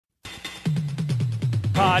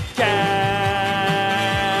Podcast.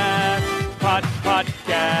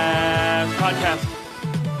 Podcast. Podcast.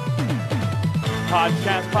 Podcast.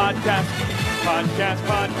 Podcast. Podcast.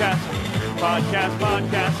 Podcast.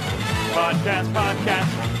 Podcast. Podcast. Podcast.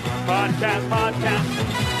 Podcast. Podcast.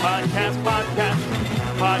 Podcast.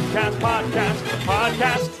 Podcast. Podcast.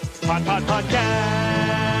 Podcast. Podcast. Podcast.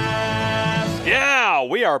 Yeah,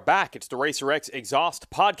 we are back. It's the Racer X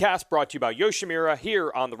Exhaust Podcast brought to you by Yoshimura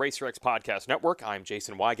here on the Racer X Podcast Network. I'm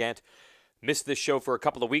Jason Wygant. Missed this show for a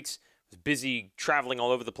couple of weeks. Was busy traveling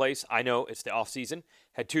all over the place. I know it's the off season.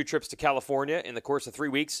 Had 2 trips to California in the course of 3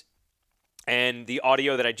 weeks. And the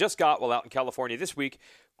audio that I just got while out in California this week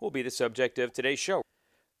will be the subject of today's show. A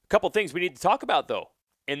couple things we need to talk about, though.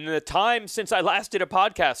 In the time since I last did a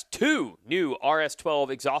podcast, 2 new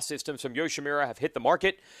RS12 exhaust systems from Yoshimura have hit the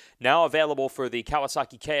market, now available for the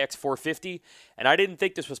Kawasaki KX450. And I didn't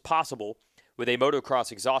think this was possible with a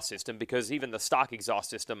motocross exhaust system because even the stock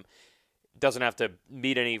exhaust system doesn't have to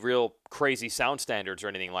meet any real crazy sound standards or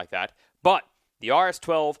anything like that. But the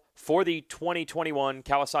RS12 for the 2021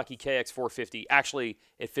 Kawasaki KX450, actually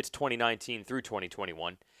it fits 2019 through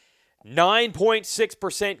 2021,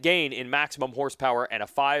 9.6% gain in maximum horsepower and a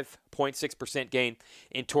 5.6% gain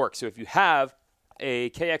in torque. So if you have a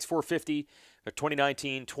KX450 or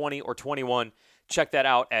 2019, 20, or 21, check that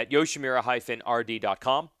out at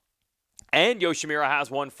yoshimura-rd.com. And Yoshimura has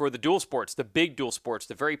one for the dual sports, the big dual sports,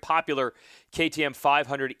 the very popular KTM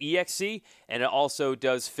 500 EXC, and it also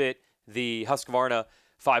does fit the Husqvarna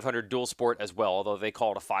 500 dual sport as well, although they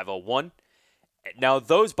call it a 501. Now,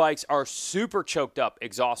 those bikes are super choked up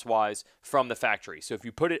exhaust-wise from the factory. So if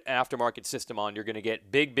you put an aftermarket system on, you're going to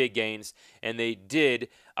get big, big gains. And they did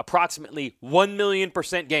approximately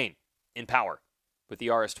 1,000,000% gain in power with the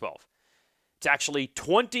RS12. It's actually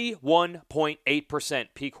 21.8%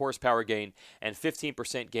 peak horsepower gain and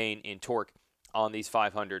 15% gain in torque on these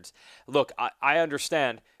 500s. Look, I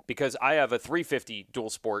understand because I have a 350 dual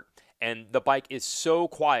sport, and the bike is so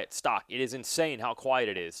quiet stock. It is insane how quiet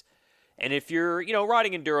it is. And if you're,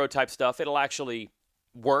 riding enduro type stuff, it'll actually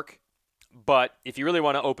work. But if you really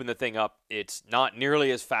want to open the thing up, it's not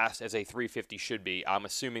nearly as fast as a 350 should be. I'm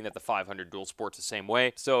assuming that the 500 dual sport's the same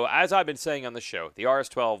way. So as I've been saying on the show, the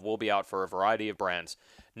RS12 will be out for a variety of brands,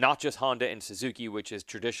 not just Honda and Suzuki, which is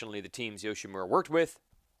traditionally the teams Yoshimura worked with.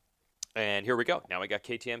 And here we go. Now we got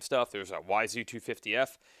KTM stuff. There's a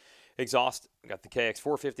YZ250F exhaust. We got the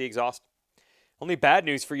KX450 exhaust. Only bad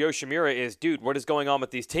news for Yoshimura is, dude, what is going on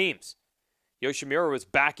with these teams? Yoshimura was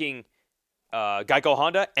backing Geico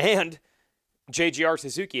Honda and JGR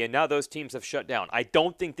Suzuki, and now those teams have shut down. I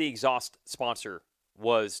don't think the exhaust sponsor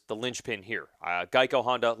was the linchpin here. Geico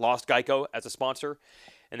Honda lost Geico as a sponsor,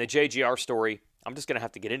 and the JGR story, I'm just going to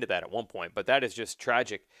have to get into that at one point, but that is just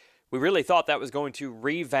tragic. We really thought that was going to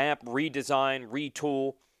revamp, redesign,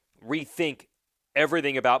 retool, rethink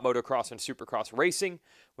everything about motocross and supercross racing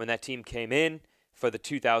when that team came in for the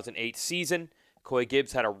 2008 season. Coy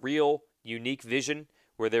Gibbs had a real unique vision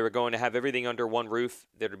where they were going to have everything under one roof.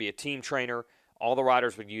 There would be a team trainer. All the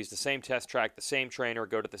riders would use the same test track, the same trainer,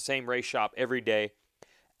 go to the same race shop every day.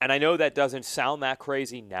 And I know that doesn't sound that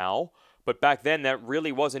crazy now, but back then that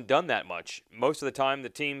really wasn't done that much. Most of the time the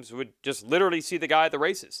teams would just literally see the guy at the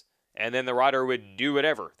races, and then the rider would do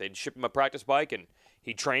whatever. They'd ship him a practice bike, and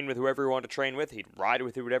he'd train with whoever he wanted to train with. He'd ride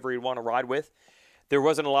with whoever he'd want to ride with. There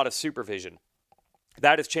wasn't a lot of supervision.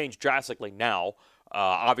 That has changed drastically now.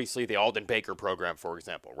 Obviously, the Alden Baker program, for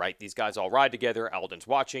example, right? These guys all ride together. Alden's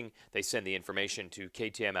watching. They send the information to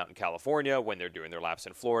KTM out in California when they're doing their laps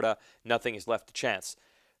in Florida. Nothing is left to chance.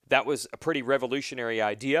 That was a pretty revolutionary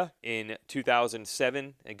idea in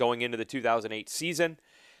 2007 and going into the 2008 season.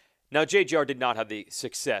 Now, JGR did not have the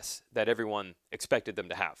success that everyone expected them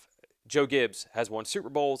to have. Joe Gibbs has won Super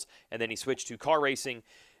Bowls, and then he switched to car racing.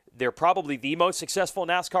 They're probably the most successful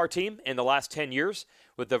NASCAR team in the last 10 years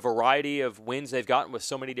with the variety of wins they've gotten with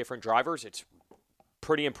so many different drivers. It's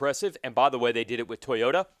pretty impressive. And by the way, they did it with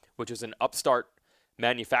Toyota, which is an upstart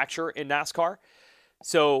manufacturer in NASCAR.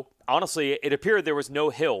 So honestly, it appeared there was no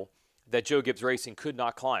hill that Joe Gibbs Racing could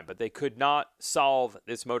not climb, but they could not solve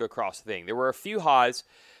this motocross thing. There were a few highs.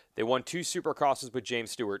 They won 2 Supercrosses with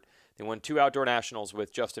James Stewart. They won 2 Outdoor Nationals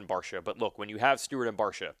with Justin Barcia. But look, when you have Stewart and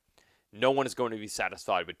Barcia, no one is going to be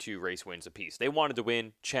satisfied with 2 race wins apiece. They wanted to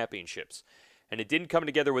win championships. And it didn't come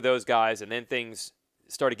together with those guys, and then things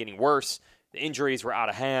started getting worse. The injuries were out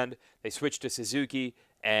of hand. They switched to Suzuki,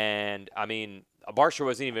 and, Barcia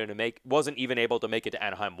wasn't even able to make it to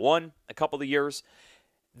Anaheim 1 a couple of years.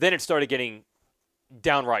 Then it started getting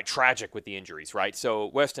downright tragic with the injuries, right? So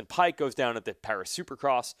Weston Pike goes down at the Paris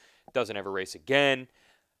Supercross, doesn't ever race again.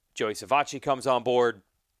 Joey Savatgy comes on board.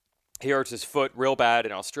 He hurts his foot real bad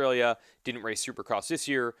in Australia. Didn't race Supercross this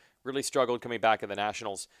year. Really struggled coming back in the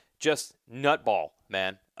Nationals. Just nutball,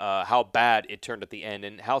 man. How bad it turned at the end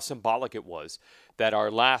and how symbolic it was that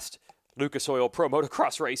our last Lucas Oil Pro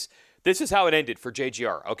Motocross race, this is how it ended for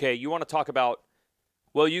JGR. Okay, you want to talk about,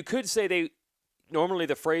 well, you could say normally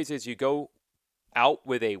the phrase is you go out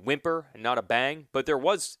with a whimper and not a bang, but there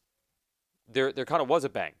kind of was a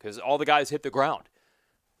bang because all the guys hit the ground.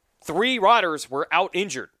 3 riders were out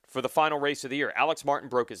injured for the final race of the year. Alex Martin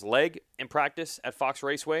broke his leg in practice at Fox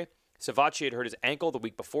Raceway. Savatgy had hurt his ankle the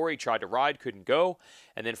week before. He tried to ride, couldn't go.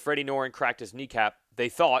 And then Freddie Noren cracked his kneecap, they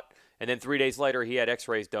thought. And then 3 days later, he had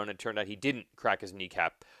x-rays done, and it turned out he didn't crack his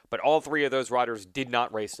kneecap. But all 3 of those riders did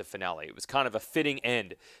not race the finale. It was kind of a fitting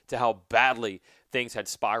end to how badly things had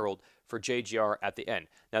spiraled for JGR at the end.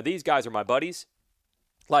 Now, these guys are my buddies,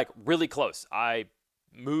 like really close. I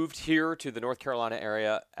moved here to the North Carolina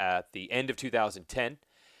area at the end of 2010,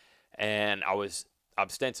 and I was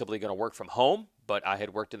ostensibly going to work from home, but I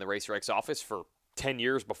had worked in the RacerX office for 10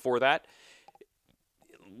 years before that.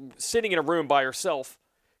 Sitting in a room by yourself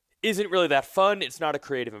isn't really that fun. It's not a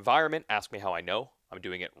creative environment. Ask me how I know. I'm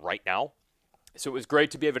doing it right now. So it was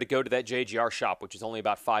great to be able to go to that JGR shop, which is only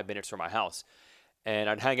about 5 minutes from my house. And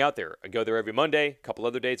I'd hang out there. I'd go there every Monday, a couple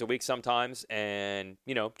other days a week sometimes, and,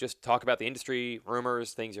 just talk about the industry,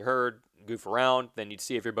 rumors, things you heard, goof around. Then you'd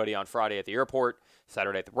see everybody on Friday at the airport,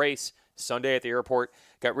 Saturday at the race, Sunday at the airport.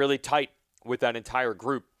 Got really tight with that entire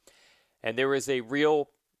group. And there is a real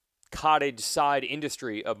cottage side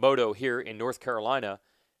industry of moto here in North Carolina,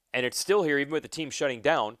 and it's still here even with the team shutting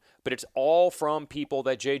down, but it's all from people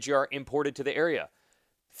that JGR imported to the area.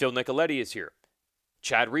 Phil Nicoletti is here.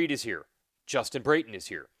 Chad Reed is here. Justin Brayton is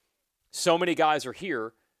here. So many guys are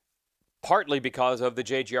here, partly because of the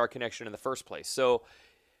JGR connection in the first place. So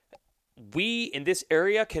we in this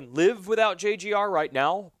area can live without JGR right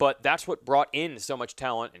now, but that's what brought in so much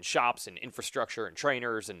talent and shops and infrastructure and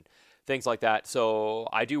trainers and things like that. So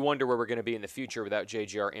I do wonder where we're going to be in the future without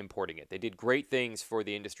JGR importing it. They did great things for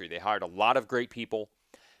the industry. They hired a lot of great people.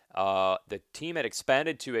 The team had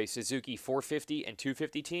expanded to a Suzuki 450 and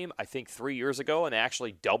 250 team, I think 3 years ago, and they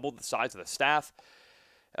actually doubled the size of the staff.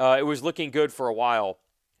 It was looking good for a while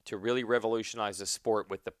to really revolutionize the sport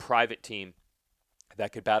with the private team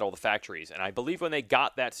that could battle the factories. And I believe when they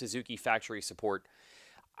got that Suzuki factory support,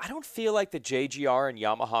 I don't feel like the JGR and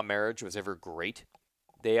Yamaha marriage was ever great.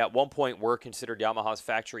 They at one point were considered Yamaha's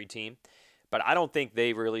factory team, but I don't think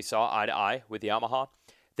they really saw eye to eye with Yamaha.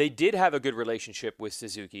 They did have a good relationship with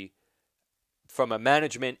Suzuki from a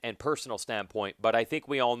management and personal standpoint, but I think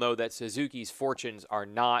we all know that Suzuki's fortunes are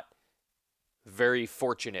not very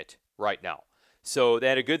fortunate right now. So they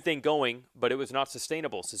had a good thing going, but it was not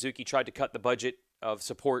sustainable. Suzuki tried to cut the budget of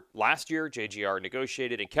support last year. JGR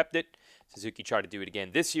negotiated and kept it. Suzuki tried to do it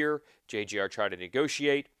again this year. JGR tried to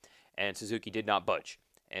negotiate, and Suzuki did not budge.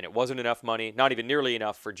 And it wasn't enough money, not even nearly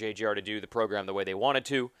enough for JGR to do the program the way they wanted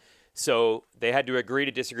to. So they had to agree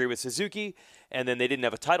to disagree with Suzuki, and then they didn't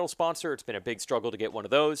have a title sponsor. It's been a big struggle to get one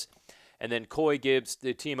of those. And then Coy Gibbs,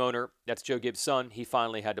 the team owner, that's Joe Gibbs' son, he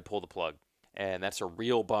finally had to pull the plug. And that's a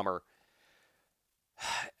real bummer.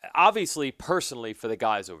 Obviously, personally, for the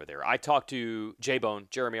guys over there. I talked to J-Bone,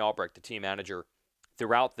 Jeremy Albrecht, the team manager,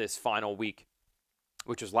 throughout this final week,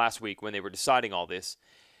 which was last week when they were deciding all this.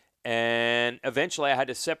 And eventually I had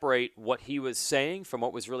to separate what he was saying from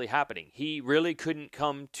what was really happening. He really couldn't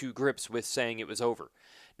come to grips with saying it was over.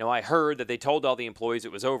 Now, I heard that they told all the employees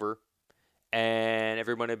it was over, and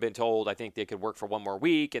everyone had been told, I think they could work for one more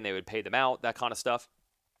week, and they would pay them out, that kind of stuff.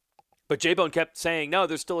 But J-Bone kept saying, no,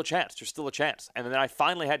 there's still a chance. There's still a chance. And then I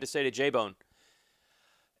finally had to say to J-Bone,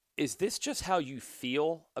 is this just how you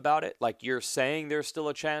feel about it? Like you're saying there's still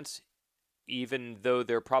a chance, even though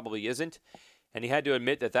there probably isn't? And he had to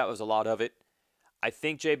admit that that was a lot of it. I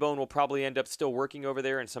think J-Bone will probably end up still working over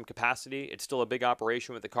there in some capacity. It's still a big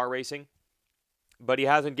operation with the car racing. But he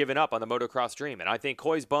hasn't given up on the motocross dream. And I think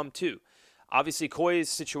Coy's bummed too. Obviously, Coy's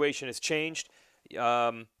situation has changed.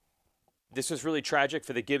 This was really tragic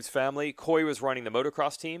for the Gibbs family. Coy was running the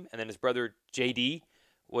motocross team, and then his brother JD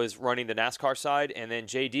was running the NASCAR side. And then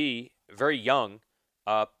JD, very young,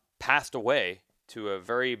 passed away to a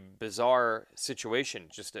very bizarre situation,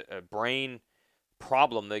 just a brain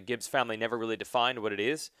problem. The Gibbs family never really defined what it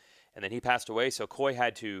is, and then he passed away. So Coy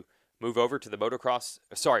had to move over to the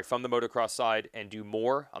from the motocross side and do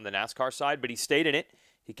more on the NASCAR side, but he stayed in it.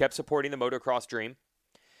 He kept supporting the motocross dream.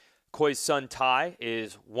 Coy's son Ty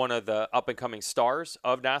is one of the up-and-coming stars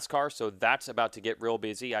of NASCAR, so that's about to get real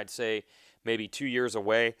busy. I'd say maybe 2 years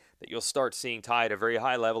away that you'll start seeing Ty at a very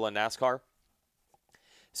high level in NASCAR.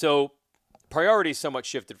 So priorities somewhat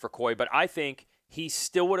shifted for Coy, but I think he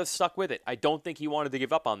still would have stuck with it. I don't think he wanted to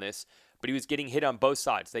give up on this, but he was getting hit on both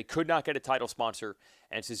sides. They could not get a title sponsor,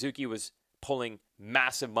 and Suzuki was pulling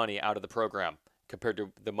massive money out of the program compared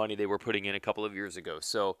to the money they were putting in a couple of years ago.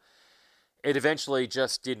 So it eventually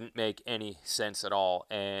just didn't make any sense at all.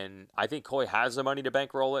 And I think Coy has the money to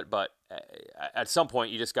bankroll it, but at some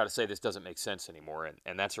point you just got to say this doesn't make sense anymore,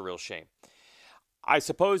 and that's a real shame. I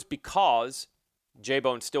suppose because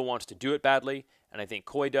J-Bone still wants to do it badly, and I think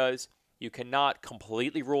Coy does, you cannot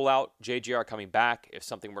completely rule out JGR coming back if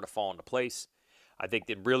something were to fall into place. I think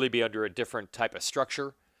they'd really be under a different type of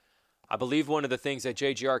structure. I believe one of the things that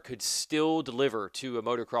JGR could still deliver to a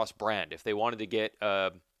motocross brand if they wanted to get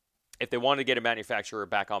a manufacturer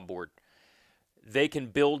back on board, they can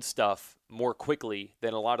build stuff more quickly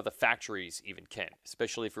than a lot of the factories even can,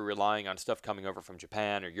 especially if you're relying on stuff coming over from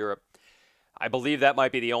Japan or Europe. I believe that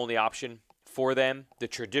might be the only option for them. The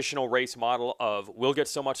traditional race model of we'll get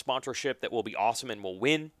so much sponsorship that will be awesome and we'll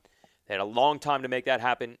win. They had a long time to make that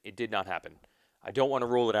happen. It did not happen. I don't want to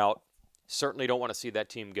rule it out. Certainly don't want to see that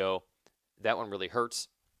team go. That one really hurts.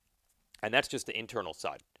 And that's just the internal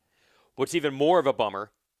side. What's even more of a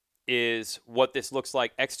bummer is what this looks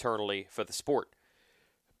like externally for the sport.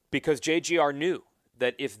 Because JGR knew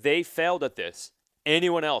that if they failed at this,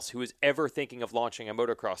 anyone else who was ever thinking of launching a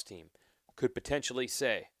motocross team could potentially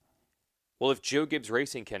say, well, if Joe Gibbs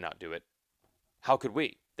Racing cannot do it, how could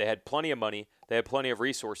we? They had plenty of money, they had plenty of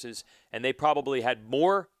resources, and they probably had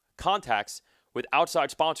more contacts with outside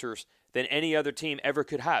sponsors than any other team ever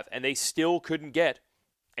could have, and they still couldn't get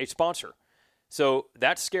a sponsor. So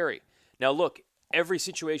that's scary. Now look, every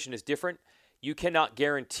situation is different. You cannot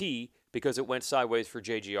guarantee, because it went sideways for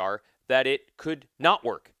JGR, that it could not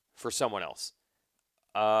work for someone else.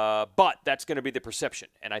 But that's going to be the perception.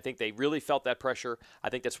 And I think they really felt that pressure. I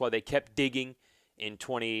think that's why they kept digging in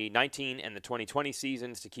 2019 and the 2020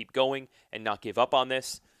 seasons to keep going and not give up on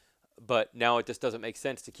this. But now it just doesn't make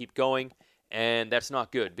sense to keep going. And that's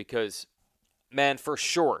not good because, man, for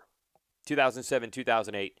sure, 2007,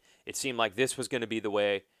 2008, it seemed like this was going to be the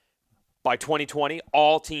way. By 2020,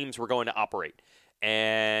 all teams were going to operate.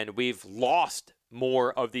 And we've lost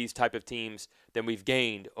more of these type of teams than we've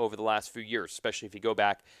gained over the last few years, especially if you go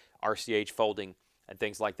back, RCH folding and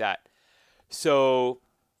things like that. So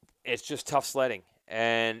it's just tough sledding.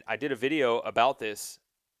 And I did a video about this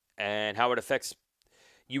and how it affects.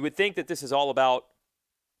 You would think that this is all about,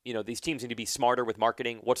 these teams need to be smarter with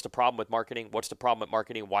marketing. What's the problem with marketing? What's the problem with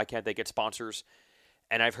marketing? Why can't they get sponsors?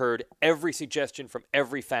 And I've heard every suggestion from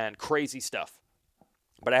every fan, crazy stuff.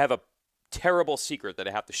 But I have a terrible secret that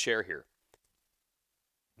I have to share here.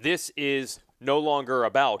 This is no longer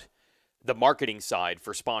about the marketing side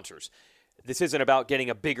for sponsors. This isn't about getting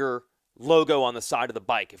a bigger logo on the side of the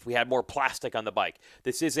bike, if we had more plastic on the bike.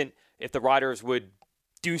 This isn't if the riders would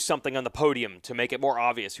do something on the podium to make it more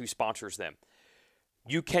obvious who sponsors them.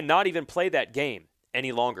 You cannot even play that game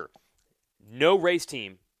any longer. No race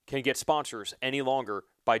team can get sponsors any longer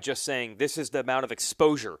by just saying this is the amount of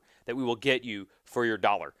exposure that we will get you for your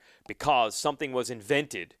dollar, because something was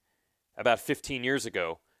invented about 15 years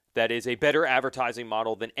ago that is a better advertising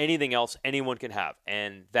model than anything else anyone can have,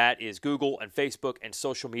 and that is Google and Facebook and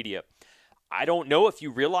social media. I don't know if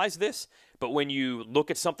you realize this, but when you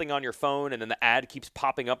look at something on your phone and then the ad keeps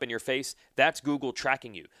popping up in your face, that's Google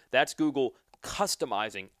tracking you. That's Google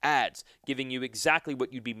customizing ads, giving you exactly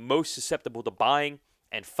what you'd be most susceptible to buying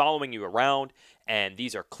and following you around. And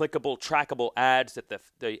these are clickable, trackable ads that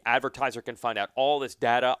the advertiser can find out all this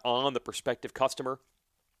data on the prospective customer.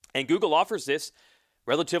 And Google offers this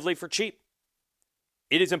relatively for cheap.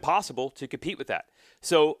 It is impossible to compete with that.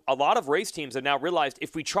 So a lot of race teams have now realized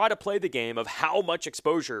if we try to play the game of how much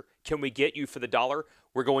exposure can we get you for the dollar,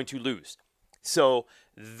 we're going to lose. So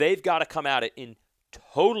they've got to come at it in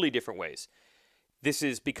totally different ways. This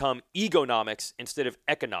has become egonomics instead of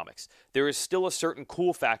economics. There is still a certain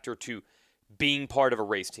cool factor to being part of a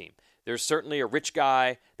race team. There's certainly a rich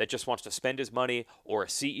guy that just wants to spend his money, or a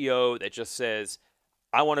CEO that just says,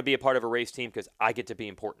 I want to be a part of a race team because I get to be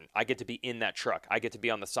important. I get to be in that truck. I get to be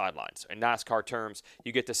on the sidelines. In NASCAR terms,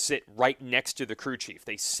 you get to sit right next to the crew chief.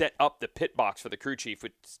 They set up the pit box for the crew chief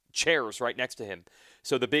with chairs right next to him.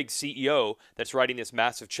 So the big CEO that's writing this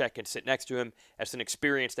massive check can sit next to him. That's an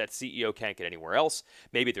experience that CEO can't get anywhere else.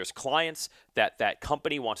 Maybe there's clients that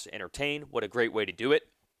company wants to entertain. What a great way to do it.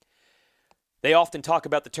 They often talk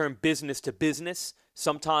about the term business to business.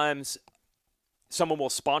 Sometimes someone will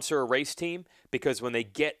sponsor a race team because when they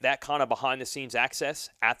get that kind of behind-the-scenes access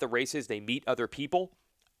at the races, they meet other people.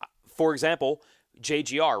 For example,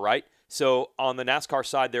 JGR, right? So on the NASCAR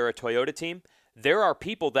side, they're a Toyota team. There are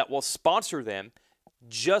people that will sponsor them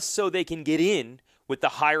just so they can get in with the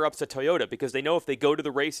higher-ups at Toyota, because they know if they go to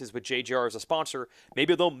the races with JGR as a sponsor,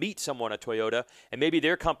 maybe they'll meet someone at Toyota, and maybe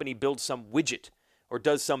their company builds some widget or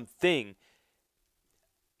does something.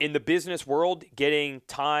 In the business world, getting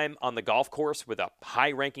time on the golf course with a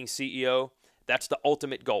high-ranking CEO, that's the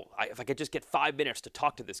ultimate goal. If I could just get 5 minutes to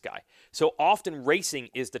talk to this guy. So often racing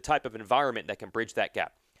is the type of environment that can bridge that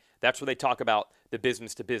gap. That's where they talk about the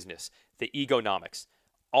business to business, the egonomics,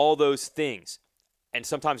 all those things. And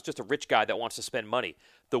sometimes just a rich guy that wants to spend money.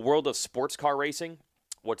 The world of sports car racing,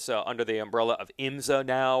 what's under the umbrella of IMSA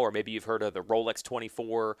now, or maybe you've heard of the Rolex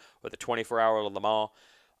 24 or the 24-hour Le Mans,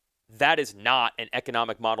 that is not an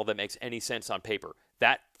economic model that makes any sense on paper.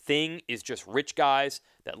 That thing is just rich guys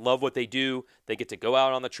that love what they do. They get to go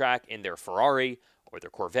out on the track in their Ferrari or their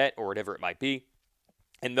Corvette or whatever it might be,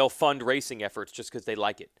 and they'll fund racing efforts just because they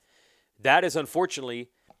like it. That is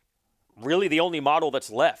unfortunately really the only model that's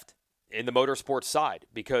left in the motorsports side,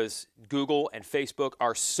 because Google and Facebook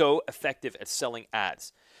are so effective at selling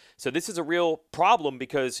ads. So this is a real problem,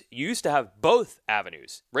 because you used to have both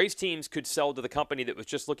avenues. Race teams could sell to the company that was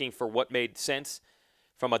just looking for what made sense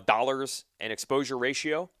from a dollars and exposure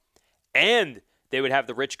ratio, and they would have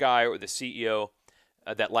the rich guy or the CEO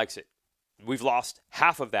that likes it. We've lost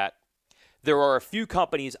half of that. There are a few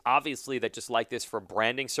companies, obviously, that just like this for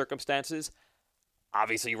branding circumstances.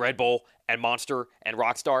 Obviously, Red Bull and Monster and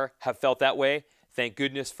Rockstar have felt that way. Thank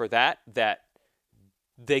goodness for that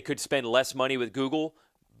they could spend less money with Google,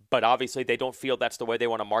 but obviously they don't feel that's the way they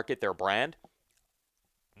want to market their brand.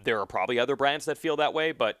 There are probably other brands that feel that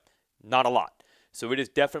way, but not a lot. So it is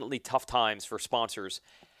definitely tough times for sponsors.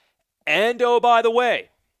 And oh, by the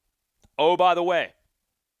way,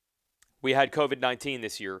 we had COVID-19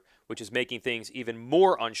 this year, which is making things even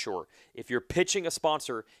more unsure. If you're pitching a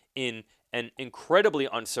sponsor in an incredibly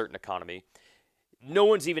uncertain economy, no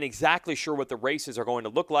one's even exactly sure what the races are going to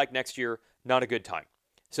look like next year. Not a good time.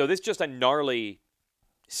 So this is just a gnarly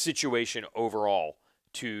situation overall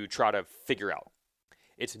to try to figure out.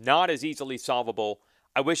 It's not as easily solvable,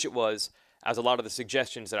 I wish it was, as a lot of the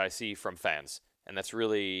suggestions that I see from fans. And that's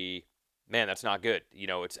really, man, that's not good. You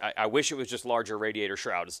know, I wish it was just larger radiator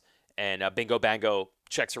shrouds and bingo bango,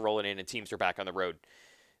 checks are rolling in and teams are back on the road.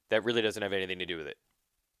 That really doesn't have anything to do with it.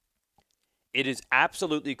 It is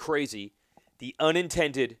absolutely crazy, the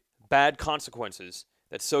unintended bad consequences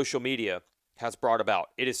that social media has brought about.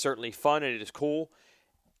 It is certainly fun and it is cool.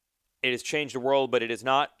 It has changed the world, but it has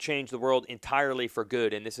not changed the world entirely for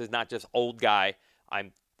good. And this is not just old guy,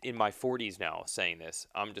 I'm in my 40s now saying this.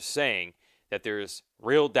 I'm just saying that there's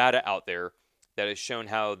real data out there that has shown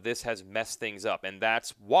how this has messed things up. And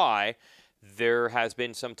that's why there has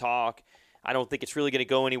been some talk. I don't think it's really going to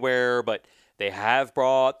go anywhere, but they have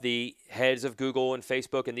brought the heads of Google and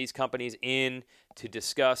Facebook and these companies in to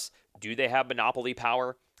discuss, do they have monopoly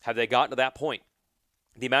power? Have they gotten to that point?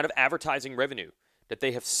 The amount of advertising revenue that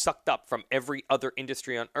they have sucked up from every other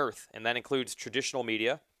industry on earth, and that includes traditional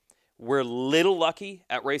media. We're a little lucky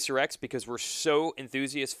at Racer X because we're so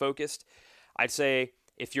enthusiast-focused. I'd say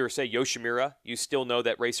if you're, say, Yoshimura, you still know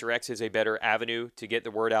that Racer X is a better avenue to get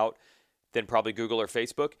the word out than probably Google or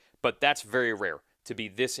Facebook, but that's very rare to be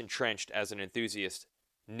this entrenched as an enthusiast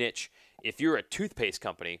niche. If you're a toothpaste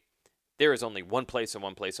company, there is only one place and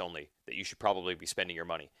one place only that you should probably be spending your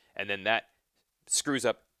money. And then that screws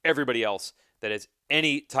up everybody else that has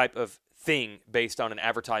any type of thing based on an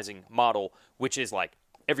advertising model, which is like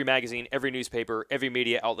every magazine, every newspaper, every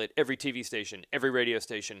media outlet, every TV station, every radio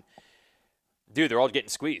station. Dude, they're all getting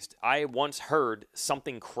squeezed. I once heard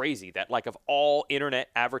something crazy that, like, of all internet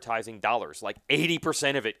advertising dollars, like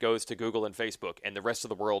 80% of it goes to Google and Facebook, and the rest of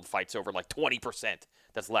the world fights over like 20%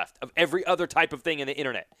 that's left. Of every other type of thing in the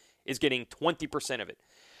internet is getting 20% of it.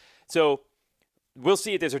 So we'll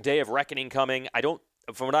see if there's a day of reckoning coming.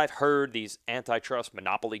 From what I've heard, these antitrust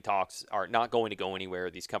monopoly talks are not going to go anywhere.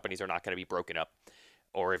 These companies are not going to be broken up.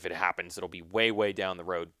 Or if it happens, it'll be way, way down the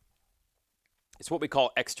road. It's what we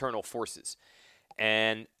call external forces.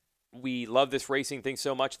 And we love this racing thing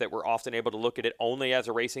so much that we're often able to look at it only as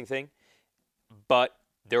a racing thing. But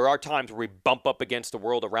there are times where we bump up against the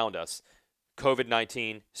world around us.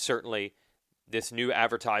 COVID-19, certainly. This new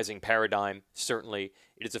advertising paradigm, certainly.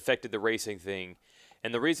 It has affected the racing thing.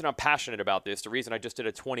 And the reason I'm passionate about this, the reason I just did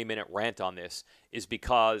a 20-minute rant on this, is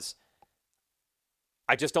because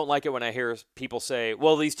I just don't like it when I hear people say,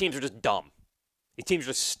 well, these teams are just dumb. These teams are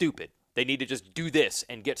just stupid. They need to just do this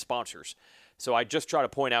and get sponsors. So I just try to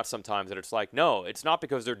point out sometimes that it's like, no, it's not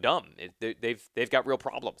because they're dumb. They've got real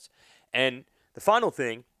problems. And the final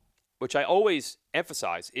thing, which I always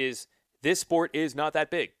emphasize, is this sport is not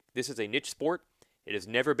that big. This is a niche sport. It has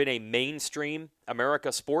never been a mainstream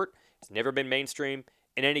America sport. It's never been mainstream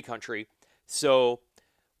in any country. So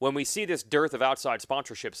when we see this dearth of outside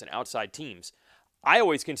sponsorships and outside teams, I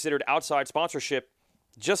always considered outside sponsorship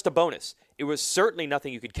just a bonus. It was certainly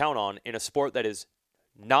nothing you could count on in a sport that is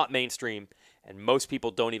not mainstream and most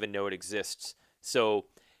people don't even know it exists. So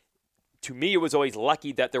to me, it was always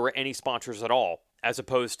lucky that there were any sponsors at all, as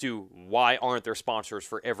opposed to why aren't there sponsors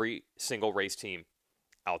for every single race team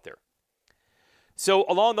out there. So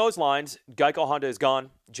along those lines, Geico Honda is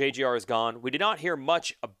gone. JGR is gone. We did not hear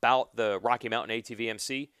much about the Rocky Mountain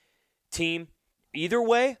ATVMC team either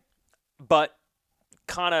way, but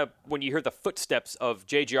kind of when you hear the footsteps of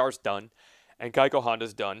JGR's done and Geico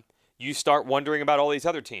Honda's done, you start wondering about all these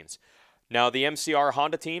other teams. Now, the MCR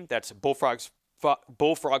Honda team, that's Bullfrog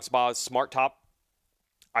Spa's Smart Top.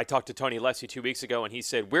 I talked to Tony Alessi 2 weeks ago, and he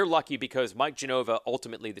said, we're lucky because Mike Genova,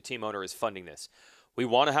 ultimately the team owner, is funding this. We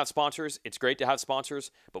want to have sponsors. It's great to have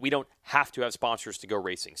sponsors, but we don't have to have sponsors to go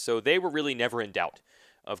racing. So they were really never in doubt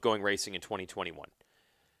of going racing in 2021.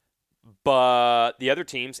 But the other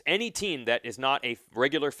teams, any team that is not a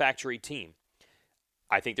regular factory team,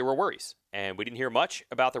 I think there were worries. And we didn't hear much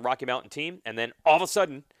about the Rocky Mountain team. And then all of a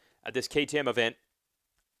sudden, at this KTM event,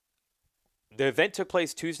 the event took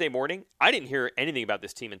place Tuesday morning. I didn't hear anything about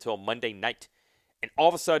this team until Monday night. And all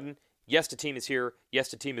of a sudden, yes, the team is here. Yes,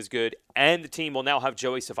 the team is good. And the team will now have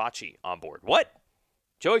Joey Savatgy on board. What?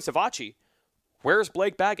 Joey Savatgy? Where's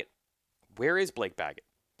Blake Baggett? Where is Blake Baggett?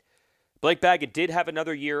 Blake Baggett did have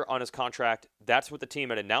another year on his contract. That's what the team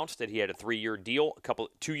had announced, that he had a 3-year deal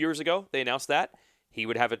 2 years ago. They announced that. He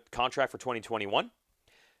would have a contract for 2021.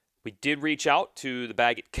 We did reach out to the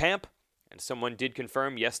Baggett camp, and someone did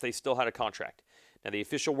confirm, yes, they still had a contract. Now, the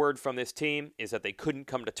official word from this team is that they couldn't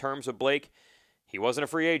come to terms with Blake. He wasn't a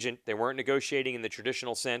free agent. They weren't negotiating in the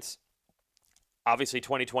traditional sense. Obviously,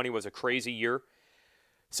 2020 was a crazy year.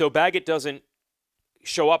 So Baggett doesn't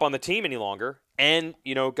show up on the team any longer. And,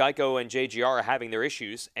 Geico and JGR are having their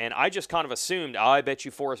issues. And I just kind of assumed, I bet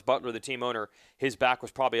you Forrest Butler, the team owner, his back was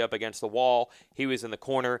probably up against the wall. He was in the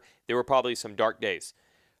corner. There were probably some dark days.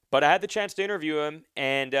 But I had the chance to interview him,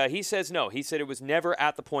 and he says no. He said it was never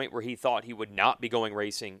at the point where he thought he would not be going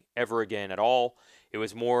racing ever again at all. It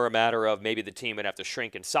was more a matter of maybe the team would have to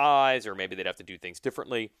shrink in size, or maybe they'd have to do things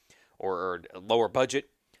differently, or lower budget.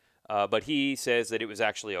 But he says that it was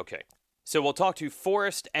actually okay. So we'll talk to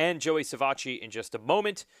Forrest and Joey Savatgy in just a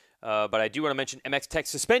moment. But I do want to mention MX Tech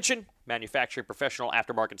Suspension, manufacturing professional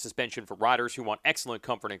aftermarket suspension for riders who want excellent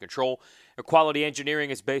comfort and control. Their quality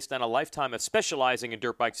engineering is based on a lifetime of specializing in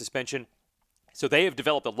dirt bike suspension. So they have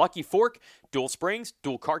developed a lucky fork, dual springs,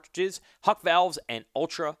 dual cartridges, huck valves, and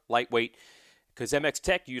ultra lightweight. Because MX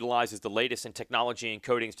Tech utilizes the latest in technology and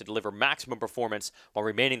coatings to deliver maximum performance while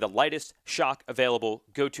remaining the lightest shock available.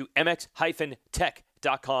 Go to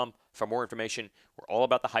mx-tech.com for more information. We're all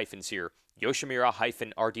about the hyphens here.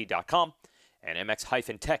 Yoshimura-rd.com and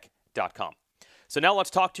mx-tech.com. So now let's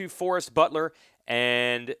talk to Forrest Butler,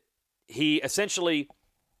 and he essentially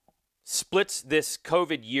splits this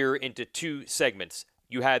COVID year into two segments.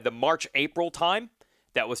 You had the March-April time.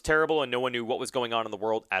 That was terrible, and no one knew what was going on in the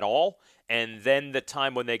world at all. And then the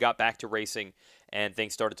time when they got back to racing and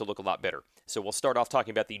things started to look a lot better. So we'll start off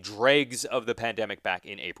talking about the dregs of the pandemic back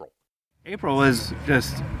in April. April was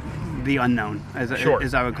just the unknown, as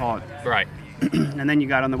I would call it. Right. And then you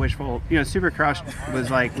got on the wishful, Supercross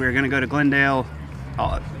was like, we were going to go to Glendale.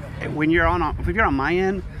 If you're on my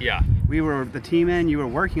end, yeah, we were the team end, you were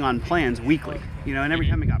working on plans weekly, and every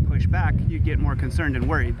time it got pushed back, you'd get more concerned and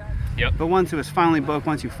worried. Yep. But once it was finally booked,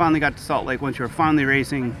 once you finally got to Salt Lake, once you were finally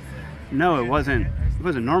racing, no, it wasn't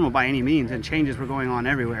normal by any means, and changes were going on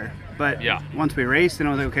everywhere. But once we raced, then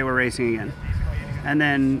I was like, okay, we're racing again. And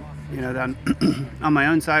then, then on my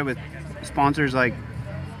own side with sponsors, like,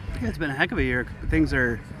 it's been a heck of a year. Things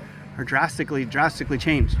are drastically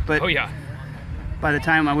changed. But by the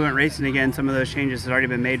time we went racing again, some of those changes had already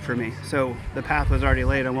been made for me. So the path was already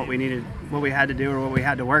laid on what we needed, what we had to do, or what we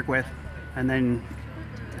had to work with. And then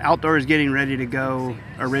outdoors getting ready to go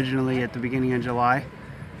originally at the beginning of July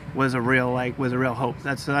was a real hope.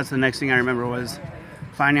 That's the next thing I remember was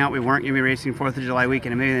finding out we weren't going to be racing 4th of July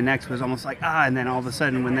weekend, and maybe the next was almost like, and then all of a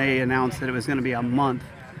sudden when they announced that it was going to be a month,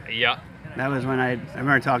 that was when I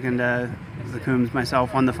remember talking to the Coombs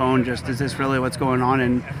myself on the phone, just, is this really what's going on?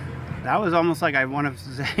 And that was almost like, I want to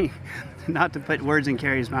say, not to put words in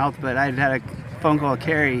Carrie's mouth, but I had a phone call with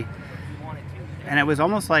Carrie, and it was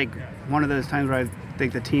almost like one of those times where I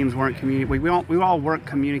think the teams weren't communicating. We all weren't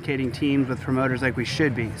communicating teams with promoters like we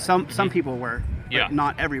should be. Some people were, but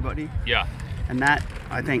not everybody. Yeah. And that,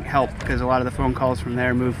 I think, helped, because a lot of the phone calls from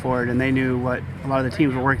there moved forward, and they knew what a lot of the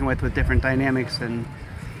teams were working with different dynamics. And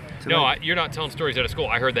no, you're not telling stories out of school.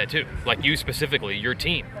 I heard that too. Like you specifically, your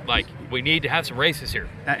team. Like we need to have some races here.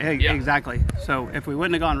 Exactly. So if we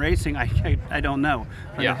wouldn't have gone racing, I don't know.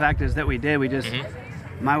 But the fact is that we did. We just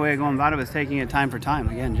my way of going about it was taking it time for time.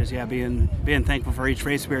 Again, just being thankful for each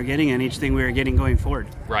race we were getting and each thing we were getting going forward.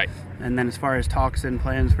 Right. And then as far as talks and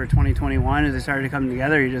plans for 2021, as they started to come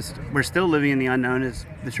together, we're still living in the unknown, as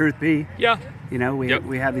the truth be. Yeah. You know,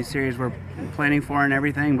 we have these series we're planning for and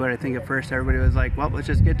everything, but I think at first everybody was like, well, let's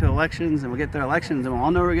just get to elections, and we'll get to elections and we'll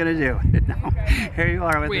all know what we're going to do. And now here you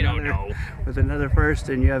are with another first,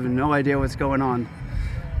 and you have no idea what's going on.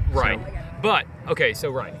 Right. So. But, okay,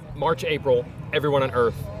 so March, April, everyone on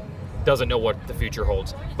Earth doesn't know what the future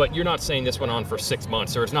holds. But you're not saying this went on for 6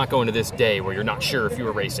 months, or it's not going to this day where you're not sure if you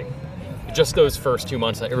were racing. Just those first 2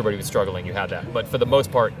 months, everybody was struggling, you had that. But for the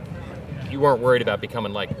most part, you weren't worried about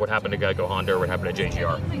becoming like what happened to Geico Honda or what happened to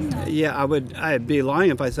JGR. Yeah, I'd be lying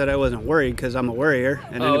if I said I wasn't worried, because I'm a worrier,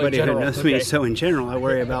 and anybody who knows me, so in general, I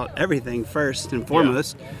worry about everything first and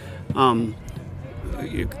foremost.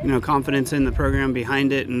 Confidence in the program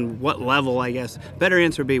behind it, and what level, I guess. Better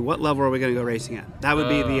answer would be, what level are we going to go racing at? That would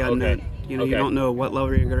be the unknown. Okay. You don't know what level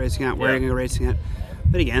you're going to go racing at, where you're going to go racing at.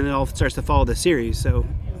 But again, it all starts to follow the series. So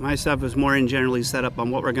my stuff is more generally set up on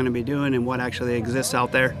what we're going to be doing and what actually exists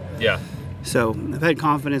out there. Yeah. So I've had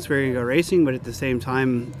confidence we're going to go racing, but at the same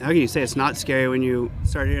time, how can you say it's not scary when you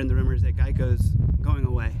start hearing the rumors that Geico's going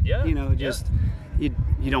away? Yeah. You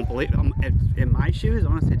don't believe it. In my shoes,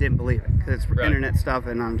 honestly, I didn't believe it, because it's internet stuff,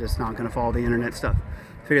 and I'm just not going to follow the internet stuff.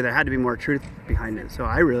 I figured there had to be more truth behind it. So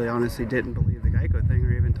I really honestly didn't believe the Geico thing,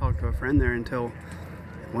 or even talk to a friend there until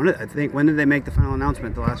when did they make the final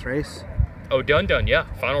announcement? The last race? Oh, done, yeah.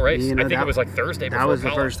 Final race. I think it was like Thursday before. That was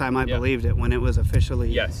the first time I believed it, when it was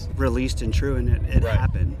officially released and true, and it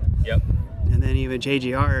happened. Yep. And then even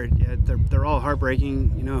JGR, they're all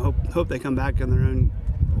heartbreaking. Hope they come back in their own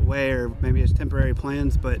way, or maybe it's temporary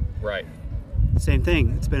plans, but same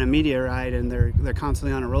thing. It's been a media ride, and they're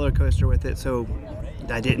constantly on a roller coaster with it. So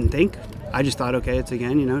I didn't think. I just thought, okay, it's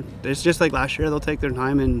again, it's just like last year. They'll take their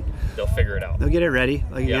time and they'll figure it out. They'll get it ready.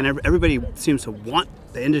 Again, everybody seems to want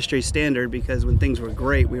the industry standard, because when things were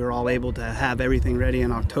great, we were all able to have everything ready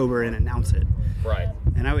in October and announce it. Right.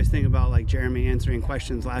 And I always think about like Jeremy answering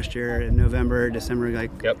questions last year in November, December,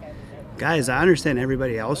 guys, I understand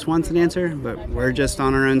everybody else wants an answer, but we're just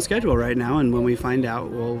on our own schedule right now, and when we find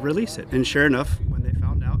out, we'll release it. And sure enough, when they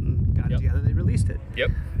found out and got together, they released it.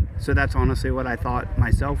 Yep. So that's honestly what I thought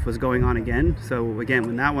myself was going on again. So again,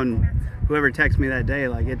 when that one, whoever texted me that day,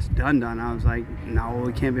 like, it's done, I was like, no,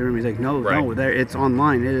 it can't be rumors. He's like, no, it's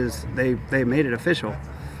online. It is. They made it official.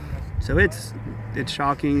 So it's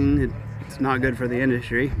shocking. It's not good for the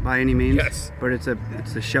industry by any means. Yes. But it's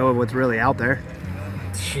a show of what's really out there.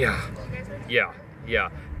 Yeah.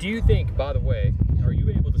 Do you think, by the way, are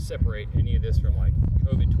you able to separate any of this from like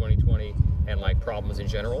COVID 2020 and like problems in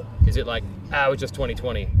general? Is it like, it was just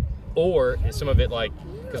 2020? Or is some of it like,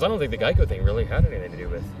 because I don't think the Geico thing really had anything to do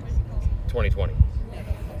with 2020.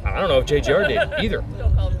 I don't know if JGR did either.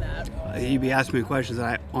 Don't call them that. You'd be asking me questions that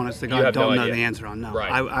I honestly don't know the answer on. No, right.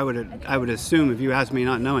 I would assume, if you asked me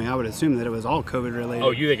not knowing, I would assume that it was all COVID related.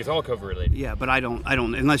 Oh, you think it's all COVID related? Yeah, but I don't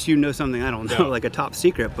unless you know something I don't know, like a top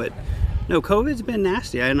secret. But no, COVID's been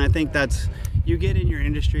nasty, and I think that's, you get in your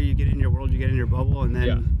industry, you get in your world, you get in your bubble, and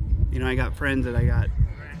then I got friends that I got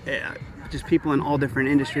just people in all different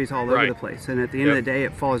industries all over the place, and at the end of the day,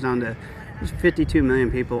 it falls down to there's 52 million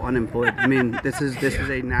people unemployed. I mean, this is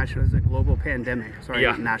a national, this is a global pandemic. Sorry,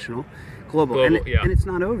 not national, global. And it's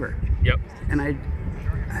not over. Yep. And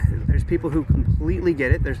there's people who completely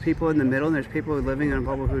get it. There's people in the middle, and there's people living in a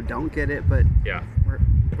bubble who don't get it. But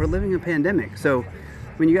we're living a pandemic. So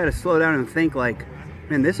when you got to slow down and think, like,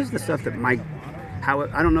 man, this is the stuff that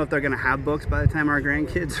I don't know if they're going to have books by the time our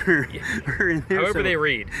grandkids are in there. However they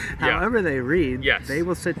read. However they read, they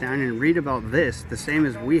will sit down and read about this the same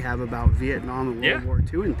as we have about Vietnam and World War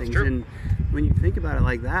II and things. And when you think about it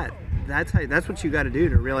like that, that's what you got to do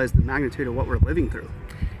to realize the magnitude of what we're living through.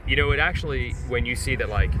 It actually, when you see that,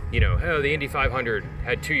 like, the Indy 500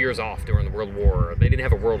 had 2 years off during the World War, or they didn't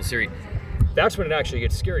have a World Series, that's when it actually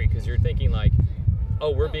gets scary, because you're thinking like,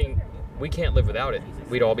 oh, we can't live without it.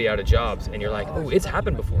 We'd all be out of jobs. And you're like, oh, it's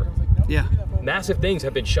happened before. Yeah. Massive things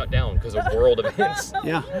have been shut down because of world events.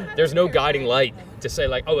 Yeah. There's no guiding light to say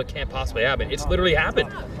like, oh, it can't possibly happen. It's literally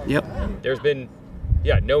happened. Yep. There's been,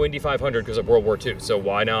 no Indy 500 because of World War II. So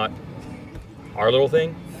why not our little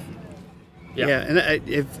thing? Yeah. And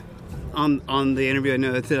if on the interview, I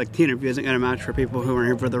know it's like the interview isn't going to match for people who are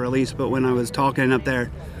here for the release, but when I was talking up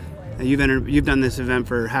there, you've done this event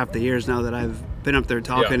for half the years now that I've been up there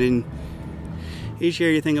talking, and each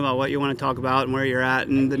year you think about what you want to talk about and where you're at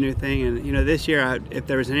and the new thing. And, you know, this year, if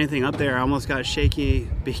there was anything up there, I almost got shaky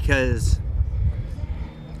because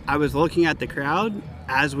I was looking at the crowd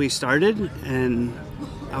as we started, and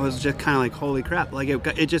I was just kind of like, holy crap. Like,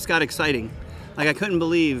 it just got exciting. Like, I couldn't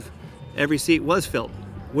believe every seat was filled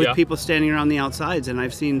with people standing around the outsides. And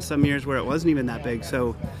I've seen some years where it wasn't even that big.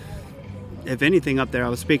 So if anything up there, I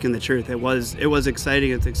was speaking the truth. It was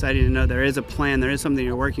exciting. It's exciting to know there is a plan. There is something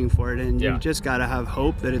you're working for it. And you just got to have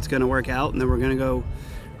hope that it's going to work out and then we're going to go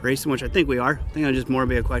racing, which I think we are. I think it'll just more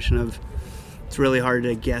be a question of, it's really hard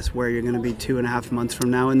to guess where you're going to be 2.5 months from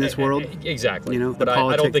now in this world. Exactly. You know, but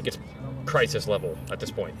I don't think it's crisis level at this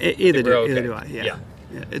point. Either do I. Yeah.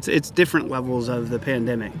 It's different levels of the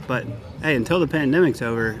pandemic. But, hey, until the pandemic's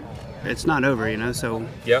over, it's not over, you know, so.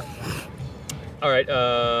 Yeah. All right,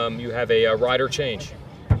 you have a rider change.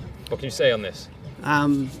 What can you say on this?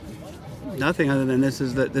 Nothing other than this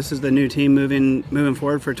is the new team moving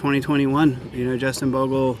forward for 2021. You know, Justin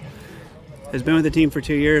Bogle has been with the team for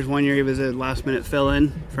 2 years. 1 year he was a last-minute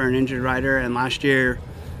fill-in for an injured rider, and last year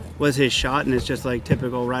was his shot, and it's just like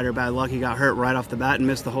typical rider bad luck. He got hurt right off the bat and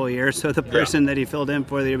missed the whole year. So the person that he filled in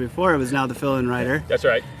for the year before was now the fill-in rider. That's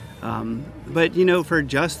right. But, you know, for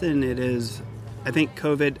Justin, it is, I think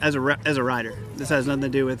COVID, as a rider, this has nothing to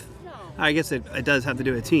do with, I guess it does have to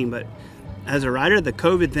do with team, but as a rider, the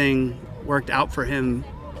COVID thing worked out for him.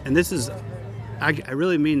 And this is, I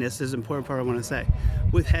really mean this is an important part I want to say.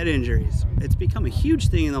 With head injuries, it's become a huge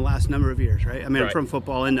thing in the last number of years, right? I mean, from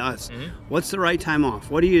football into us. Mm-hmm. What's the right time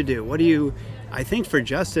off? What do you do? I think for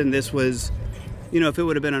Justin, this was, you know, if it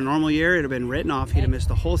would have been a normal year, it would have been written off. He'd have missed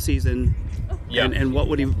the whole season. Yeah. And what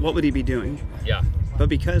would he be doing? Yeah. But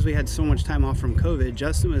because we had so much time off from COVID,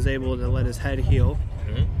 Justin was able to let his head heal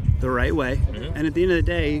the right way. Mm-hmm. And at the end of the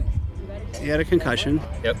day, he had a concussion,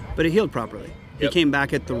 but he healed properly. He came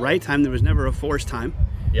back at the right time. There was never a forced time.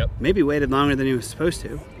 Maybe waited longer than he was supposed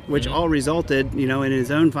to, which all resulted, you know, in his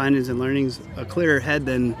own findings and learnings, a clearer head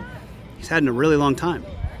than he's had in a really long time.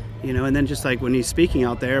 You know, and then just like when he's speaking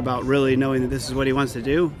out there about really knowing that this is what he wants to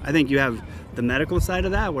do, I think you have the medical side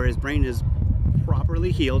of that where his brain is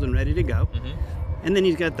properly healed and ready to go. Mm-hmm. And then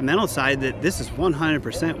he's got the mental side that this is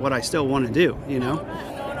 100% what I still want to do, you know?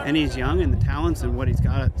 And he's young, and the talents and what he's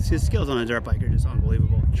got, his skills on a dirt bike are just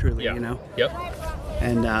unbelievable, truly, you know? Yep.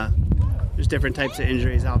 And there's different types of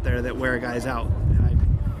injuries out there that wear guys out.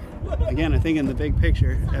 And I think in the big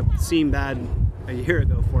picture, it seemed bad a year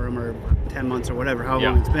ago for him, or 10 months or whatever, how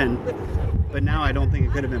long it's been. But now I don't think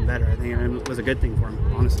it could have been better. I think it was a good thing for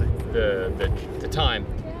him, honestly. The time.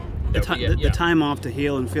 The time off to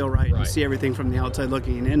heal and feel right and see everything from the outside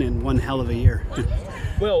looking in one hell of a year.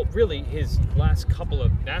 Well, really, his last couple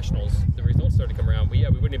of nationals, the results started to come around. We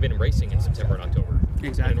wouldn't have been racing in September and October.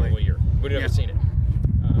 Exactly. In a normal year. We would have never seen it.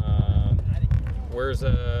 Where's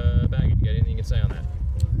baggage? You got anything you can say on that?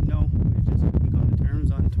 No. We just come to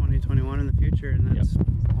terms on 2021 in the future, and that's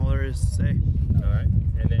all there is to say. All right.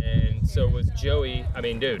 And then, so was Joey, I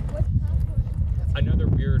mean, dude, another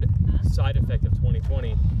weird side effect of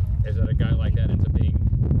 2020 is that a guy like that ends up being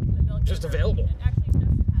just available.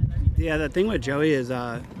 Yeah, the thing with Joey is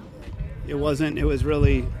it was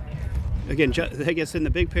really, again, I guess in the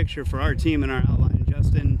big picture for our team and our outline,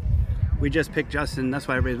 Justin, we just picked Justin. That's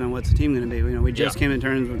why everybody's been, what's the team going to be? You know, we just came to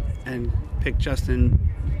terms and picked Justin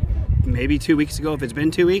maybe 2 weeks ago, if it's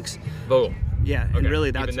been 2 weeks. Boom. Yeah, okay. And really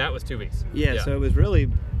even that was 2 weeks. Yeah, so it was really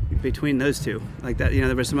between those two. Like that, you know,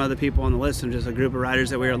 there were some other people on the list and just a group of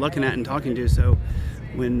riders that we were looking at and talking to. So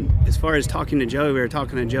as far as talking to Joey, we were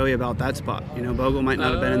talking to Joey about that spot. You know, Bogle might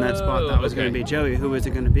not have been in that spot. That was going to be Joey. Who was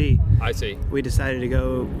it going to be? I see. We decided to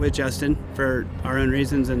go with Justin for our own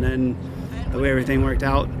reasons, and then the way everything worked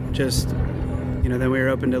out, just, you know, then we were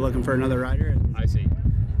open to looking for another rider. I see.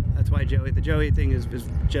 That's why the Joey thing is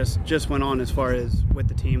just went on as far as with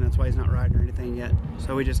the team. That's why he's not riding or anything yet.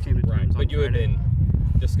 So we just came to terms. Right, but you had been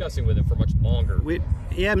discussing with him for much longer.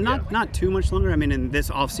 Not too much longer. I mean, in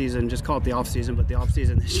this off season, just call it the off season, but the off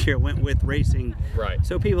season this year went with racing. Right.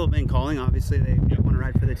 So people have been calling. Obviously, they want to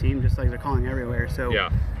ride for the team, just like they're calling everywhere. So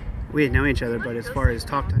we had known each other, but as far as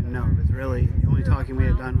talk time, no. It was really the only talking we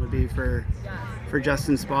had done would be for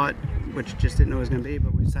Justin's spot, which just didn't know it was going to be,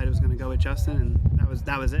 but we decided it was going to go with Justin, and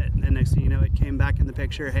that was it. And then next thing you know, it came back in the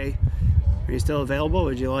picture. Hey, are you still available?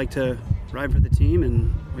 Would you like to ride for the team?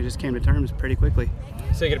 And we just came to terms pretty quickly.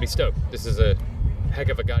 So you're going to be stoked. This is a heck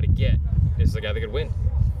of a guy to get. This is a guy that could win.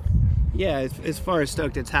 Yeah, as far as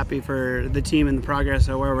stoked, it's happy for the team and the progress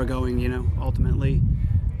of where we're going, you know. Ultimately,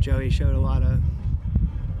 Joey showed a lot of...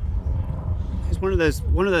 He's one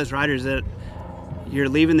of those riders that you're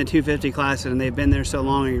leaving the 250 class and they've been there so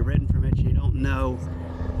long, or you're ridden from it, and you don't know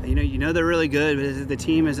you know they're really good, but is it the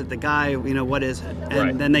team? Is it the guy? You know, what is it?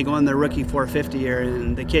 And then they go in their rookie 450 year,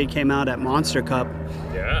 and the kid came out at Monster Cup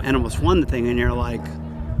and almost won the thing, and you're like,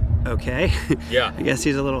 okay, I guess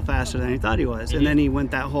he's a little faster than he thought he was. And then he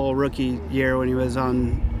went that whole rookie year when he was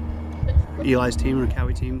on Eli's team or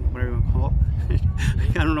Cowie team, whatever you want to call it.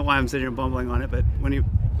 I don't know why I'm sitting here bumbling on it, but when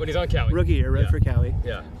he's on Cowie, rookie year, right for Cowie,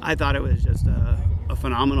 I thought it was just a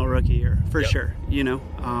phenomenal rookie year for sure. You know,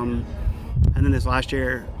 and then this last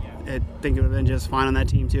year, I think it would have been just fine on that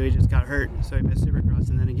team too. He just got hurt, so he missed Supercross.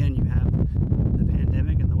 And then again, you have the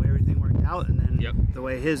pandemic and the way everything worked out, and then the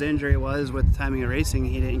way his injury was with the timing of racing,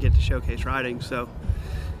 he didn't get to showcase riding. So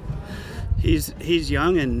he's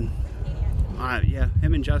young, and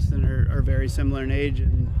him and Justin are very similar in age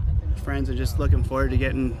and friends, and just looking forward to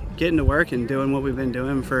getting to work and doing what we've been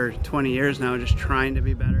doing for 20 years now, just trying to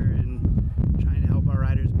be better and trying to help our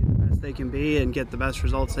riders be the best they can be and get the best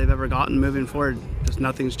results they've ever gotten moving forward. Just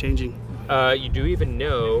nothing's changing. You do even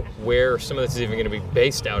know where some of this is even going to be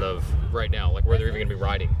based out of right now, like where they're even going to be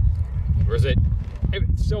riding? Or is it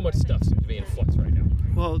so much stuff seems to be in flux right now?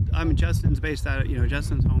 Well, I mean, Justin's based out of,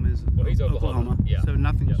 Justin's home is he's Oklahoma. So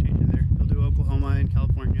nothing's changing there. He'll do Oklahoma and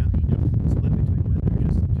California, split between weather,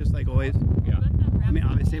 just like always. I mean,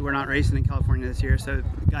 obviously we're not racing in California this year, so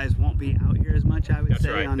guys won't be out here as much, I would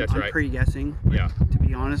say, on pre-guessing. To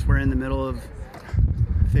be honest, we're in the middle of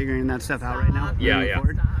figuring that stuff out right now.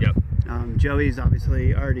 Joey's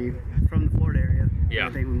obviously already from the Florida area. I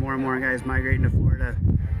think with more and more guys migrating to Florida,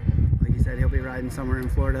 like you said, he'll be riding somewhere in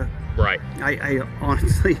Florida. I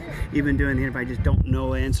honestly, even doing the interview, I just don't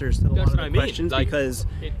know answers to a lot of the questions because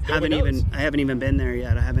I haven't even been there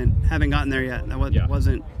yet. I haven't gotten there yet. That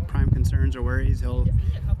wasn't prime concerns or worries. He'll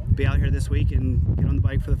be out here this week and get on the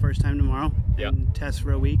bike for the first time tomorrow and test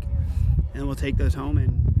for a week, and we'll take those home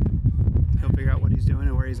and he'll figure out what he's doing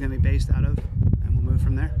and where he's going to be based out of, and we'll move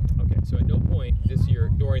from there. Okay, so at no point this year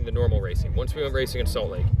during the normal racing, once we went racing in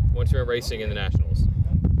Salt Lake, once we went racing in the Nationals,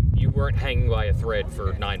 you weren't hanging by a thread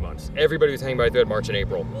for 9 months. Everybody was hanging by a thread March and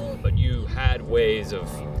April, but you had ways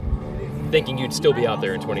of thinking you'd still be out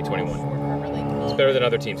there in 2021. It's better than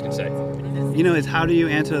other teams can say. It's how do you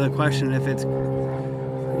answer the question if it's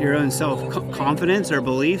your own self-confidence or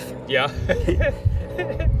belief? But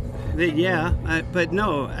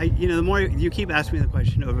no, the more you keep asking me the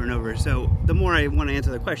question over and over, so the more I want to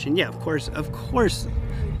answer the question. Of course,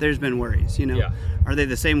 there's been worries. Are they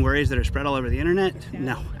the same worries that are spread all over the internet?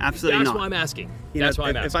 No, absolutely not. That's why I'm asking. That's why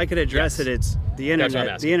I'm asking. If I could address it, it's the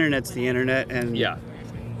internet. The internet's the internet, and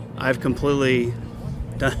I've completely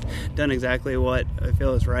done exactly what I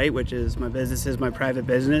feel is right, which is my business is my private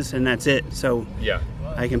business, and that's it. So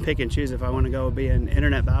I can pick and choose if I want to go be in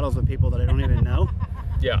internet battles with people that I don't even know.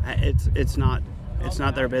 It's not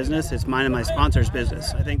their business. It's mine and my sponsor's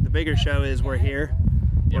business. I think the bigger show is we're here.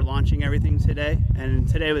 We're launching everything today, and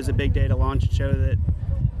today was a big day to launch and show that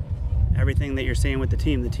everything that you're seeing with the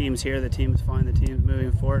team's here, the team's fine, the team's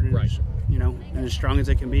moving forward, and and as strong as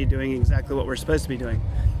it can be, doing exactly what we're supposed to be doing.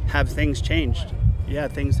 Have things changed? Yeah,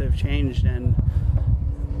 things have changed, and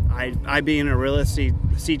I being a realist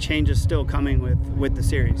see changes still coming with the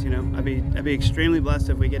series. I'd be extremely blessed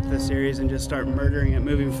if we get to the series and just start murdering it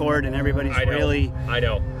moving forward, and everybody's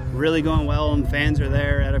really going well, and fans are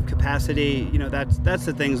there out of capacity. That's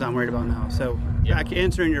the things I'm worried about now. So back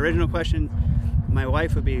answering your original question, my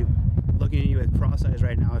wife would be looking at you with cross eyes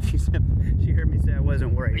right now if she heard me say I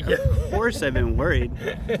wasn't worried. Of course I've been worried,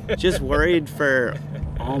 just worried for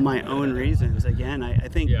all my own reasons. Again, I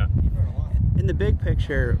think in the big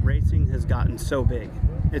picture, racing has gotten so big.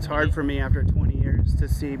 It's hard for me after 20 years to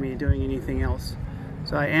see me doing anything else.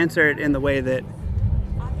 So I answer it in the way that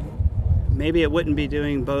maybe it wouldn't be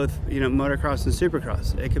doing both, motocross and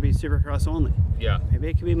supercross. It could be supercross only. Maybe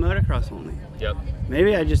it could be motocross only.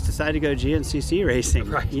 Maybe I just decide to go GNCC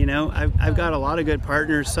racing. I've got a lot of good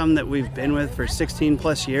partners, some that we've been with for 16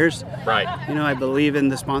 plus years. I believe in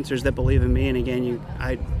the sponsors that believe in me, and again,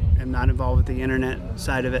 I am not involved with the internet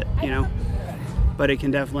side of it, but it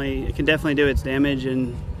can definitely do its damage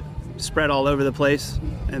and spread all over the place,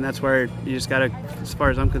 and that's where you just gotta, as far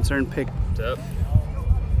as I'm concerned, pick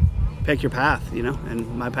your path,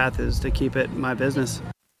 and my path is to keep it my business.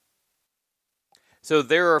 So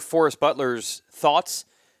there are Forrest Butler's thoughts.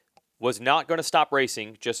 Was not going to stop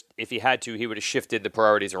racing. Just if he had to, he would have shifted the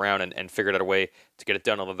priorities around and figured out a way to get it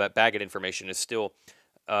done. Although that Baggett information is still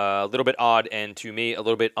a little bit odd and to me a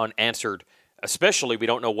little bit unanswered. Especially we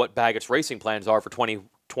don't know what Baggett's racing plans are for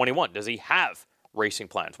 2021. Does he have racing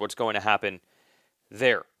plans? What's going to happen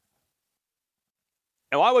there?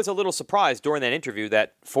 Now, I was a little surprised during that interview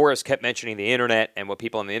that Forrest kept mentioning the internet and what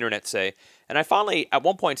people on the internet say. And I finally, at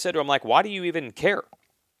one point, said to him, why do you even care?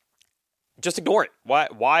 just ignore it.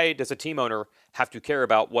 Why does a team owner have to care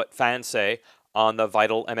about what fans say on the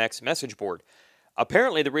Vital MX message board?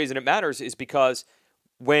 Apparently, the reason it matters is because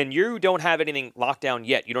when you don't have anything locked down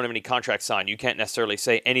yet, you don't have any contracts signed, you can't necessarily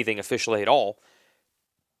say anything officially at all,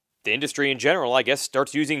 the industry in general, I guess,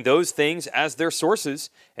 starts using those things as their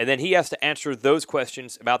sources, and then he has to answer those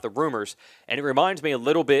questions about the rumors. And it reminds me a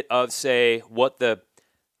little bit of, say, what the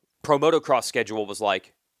Pro Motocross schedule was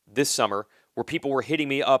like this summer, where people were hitting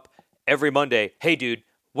me up every Monday, hey, dude,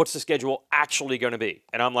 what's the schedule actually going to be?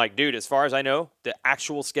 And I'm like, dude, as far as I know, the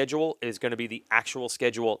actual schedule is going to be the actual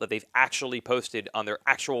schedule that they've actually posted on their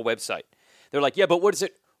actual website. They're like, yeah, but what is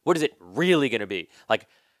it really going to be? Like,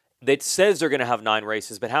 it says they're going to have 9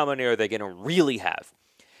 races, but how many are they going to really have?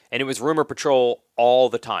 And it was rumor patrol all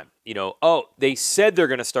the time. You know, oh, they said they're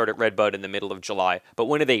going to start at Redbud in the middle of July, but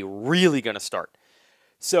when are they really going to start?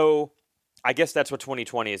 So I guess that's what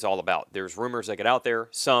 2020 is all about. There's rumors that get out there,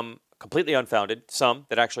 some completely unfounded, some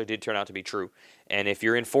that actually did turn out to be true. And if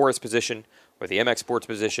you're in Forrest's position or the MX Sports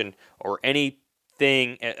position or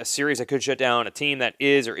anything, a series that could shut down, a team that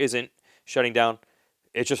is or isn't shutting down,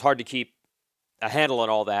 it's just hard to keep a handle on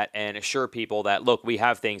all that and assure people that, look, we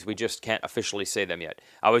have things, we just can't officially say them yet.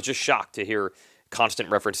 I was just shocked to hear constant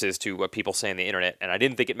references to what people say on the internet, and I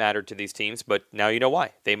didn't think it mattered to these teams, but now you know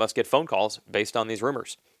why. They must get phone calls based on these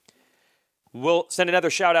rumors. We'll send another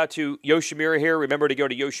shout out to Yoshimura here. Remember to go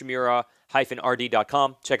to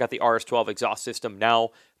yoshimura-rd.com. Check out the RS12 exhaust system now.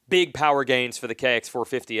 Big power gains for the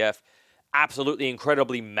KX450F. Absolutely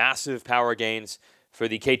incredibly massive power gains for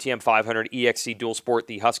the KTM 500 EXC Dual Sport,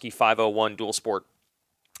 the Husky 501 Dual Sport.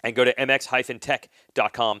 And go to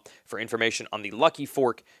mx-tech.com for information on the Lucky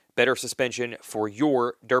Fork better suspension for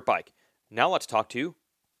your dirt bike. Now let's talk to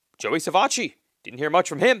Joey Savatgy. Didn't hear much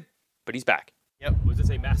from him, but he's back. Yep. Was this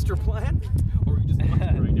a master plan? Or are you just lucky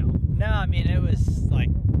right now? No, I mean, it was like,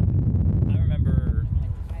 I remember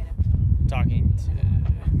talking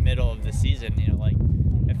to middle of the season, you know, like,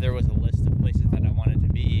 if there was a list of places that I wanted to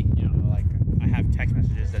be, you know, like, I have text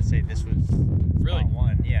messages that say this was really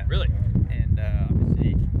one. Yeah. Really? And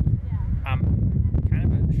obviously, I'm kind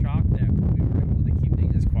of shocked that we were able to keep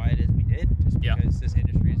things as quiet as we did, just because this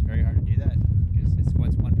industry is very hard to do that. Because it's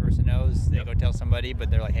once one person knows, they go tell somebody, but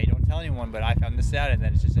they're like, hey, don't tell anyone, but I found this out, and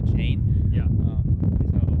then it's just a chain. Yeah. So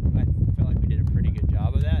I feel like we did a pretty good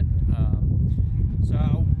job of that.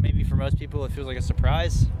 So maybe for most people it feels like a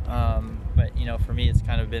surprise, but you know, for me it's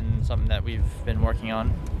kind of been something that we've been working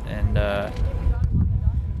on, and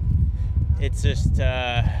it's just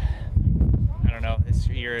I don't know, this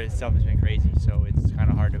year itself has been crazy, so it's kind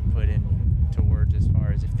of hard to put into words as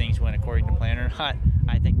far as if things went according to plan or not.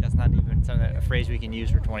 I think that's not even a phrase we can use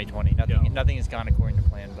for 2020. Nothing has gone according to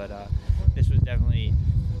plan, but this was definitely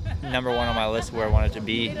number one on my list where I wanted to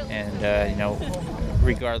be, and you know,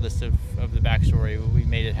 regardless of the backstory, we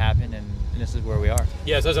made it happen, and this is where we are.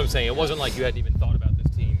 Yes, as I'm saying, it wasn't like you hadn't even thought about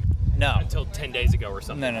this team until 10 days ago or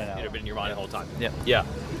something. No. It had been in your mind the whole time. Yeah. Yeah.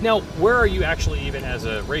 Now, where are you actually even as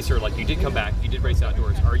a racer? Like, you did come back, you did race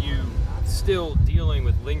outdoors. Are you still dealing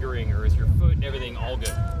with lingering, or is your foot and everything all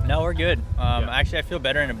good? No, we're good. Actually, I feel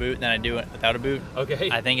better in a boot than I do without a boot.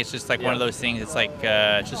 Okay. I think it's just like one of those things. It's like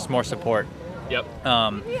just more support. Yep.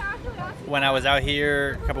 When I was out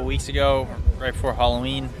here a couple weeks ago, right before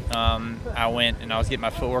Halloween, I went and I was getting my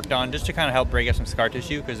foot worked on just to kind of help break up some scar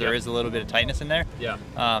tissue, because there is a little bit of tightness in there. Yeah.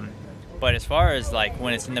 But as far as like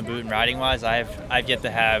when it's in the boot and riding wise, I've yet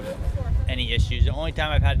to have any issues. The only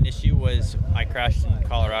time I've had an issue was I crashed in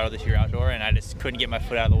Colorado this year outdoor, and I just couldn't get my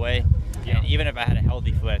foot out of the way. Yeah. And even if I had a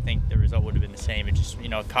healthy foot, I think the result would have been the same. It just, you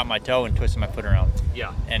know, caught my toe and twisted my foot around.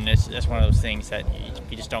 Yeah. And that's one of those things that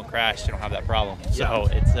you just don't crash, you don't have that problem. So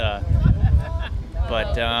it's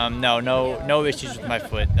but no issues with my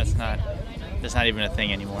foot. That's not even a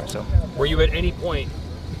thing anymore. So were you at any point,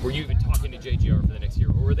 were you even talking to JGR for the next year,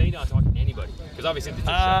 or were they not talking to anybody? Because obviously they just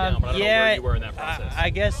shut down, but I don't know where you were in that process. I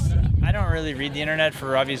guess I don't really read the internet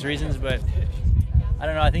for obvious reasons, but I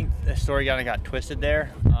don't know. I think the story kind of got twisted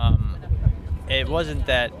there. It wasn't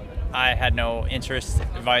that I had no interest,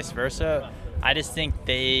 vice versa. I just think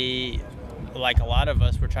they, like a lot of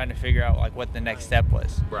us, were trying to figure out like what the next step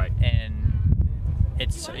was. Right. And you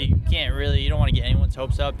don't want to get anyone's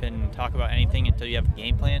hopes up and talk about anything until you have a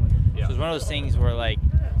game plan. Yeah. So it's one of those things where like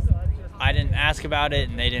I didn't ask about it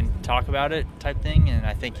and they didn't talk about it type thing. And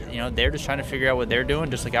I think, you know, they're just trying to figure out what they're doing,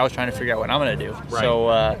 just like I was trying to figure out what I'm going to do. Right.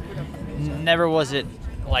 So never was it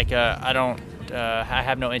like I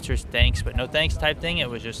have no interest, thanks, but no thanks type thing. It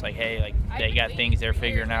was just like, hey, like they got things they're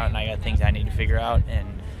figuring out and I got things I need to figure out, and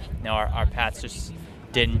you know, our paths just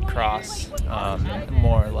didn't cross,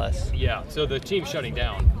 more or less. Yeah. So the team's shutting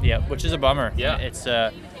down. Yeah, which is a bummer. Yeah. It's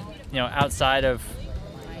outside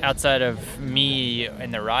of me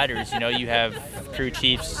and the riders, you have crew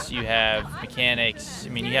chiefs, you have mechanics. I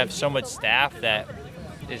mean, you have so much staff that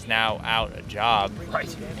is now out a job,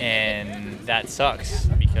 right? And that sucks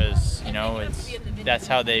because that's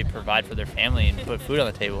how they provide for their family and put food on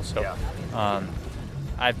the table. So,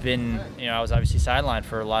 I've been, I was obviously sidelined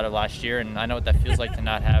for a lot of last year, and I know what that feels like to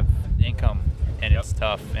not have income. And it's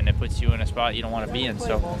tough, and it puts you in a spot you don't want to be in.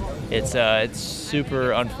 So it's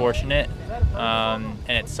super unfortunate, and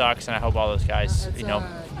it sucks. And I hope all those guys,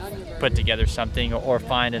 put together something or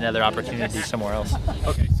find another opportunity somewhere else.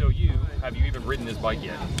 Okay, so have you even ridden this bike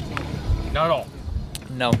yet? Not at all.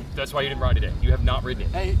 No. That's why you didn't ride today. You have not ridden it.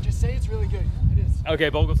 Hey, just say it's really good. It is. Okay,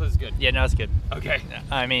 Bogle says it's good. Yeah, no, it's good. Okay.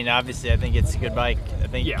 I mean, obviously, I think it's a good bike. I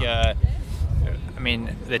think. Yeah.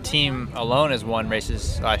 The team alone has won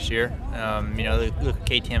races last year. Look at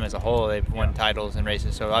KTM as a whole; they've won titles and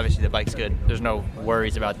races. So obviously, the bike's good. There's no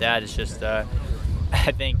worries about that. It's just, I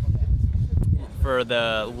think, for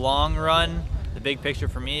the long run, the big picture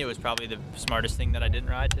for me, it was probably the smartest thing that I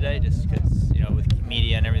didn't ride today, just because with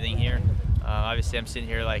media and everything here. Obviously, I'm sitting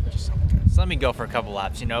here like just let me go for a couple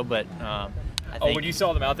laps, But I think, when you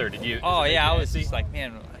saw them out there, did you? Oh yeah, I was just like,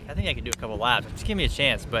 man, I think I could do a couple laps. Just give me a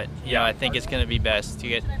chance. But I think it's going to be best to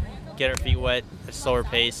get our feet wet, a slower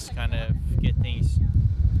pace, kind of get things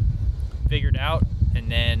figured out,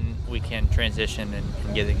 and then we can transition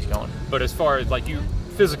and get things going. But as far as like you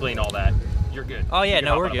physically and all that, you're good. Oh yeah,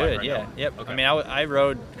 no, we're good. Right Yeah, now. yep. Okay. I mean, I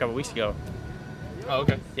rode a couple weeks ago. Oh,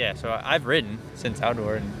 okay. Yeah, so I've ridden since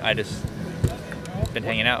outdoor, and I just been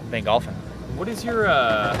hanging out, been golfing. What is your where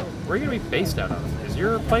are you gonna be based out of? Is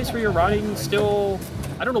your place where you're riding still?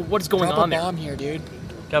 I don't know what's going Drop on a there. bomb here, dude.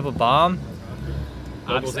 Drop a bomb.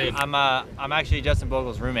 I'm I'm actually Justin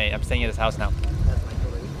Bogle's roommate. I'm staying at his house now.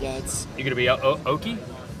 Yeah, it's. You gonna be Okie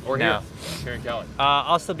or No. here in Cali?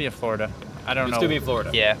 I'll still be in Florida. I don't You'll know. still be in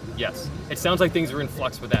Florida. Yeah. Yes. It sounds like things are in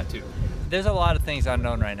flux with that too. There's a lot of things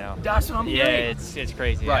unknown right now. That's what I'm hearing. It's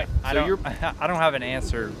crazy. Right. I So don't have an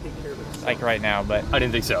answer like right now, but I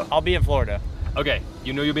didn't think so. I'll be in Florida. Okay.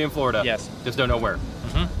 You'll be in Florida. Yes. Just don't know where.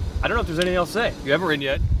 Mm-hmm. I don't know if there's anything else to say. You haven't ridden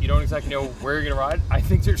yet. You don't exactly know where you're gonna ride. I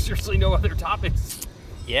think there's seriously no other topics.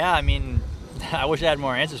 Yeah, I mean, I wish I had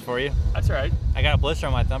more answers for you. That's all right. I got a blister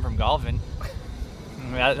on my thumb from golfing.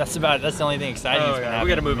 That's the only thing exciting. Oh, that's gonna yeah. happen. We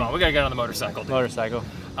got to move on. We got to get on the motorcycle. Dude. Motorcycle.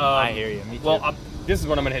 I hear you. Me too. Well, this is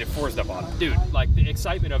what I'm gonna hit Forrest up on, dude. Like the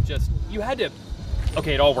excitement of just you had to.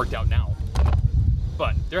 Okay, it all worked out now,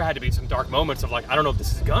 but there had to be some dark moments of like I don't know if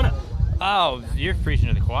this is gonna. Oh, you're preaching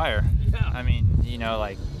to the choir. Yeah. I mean,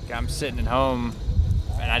 like I'm sitting at home,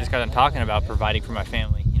 and I just got done talking about providing for my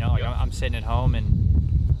family. I'm sitting at home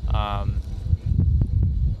and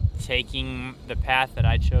taking the path that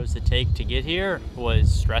I chose to take to get here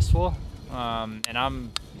was stressful.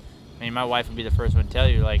 And my wife would be the first one to tell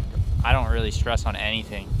you, like, I don't really stress on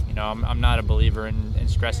anything. I'm not a believer in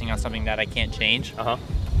stressing on something that I can't change. Uh huh.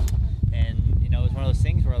 And it was one of those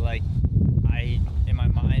things where like I in my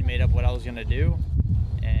mind made up what I was gonna do,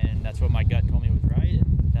 and that's what my gut told me was right,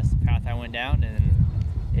 and that's the path I went down. And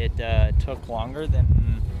it took longer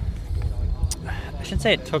than I shouldn't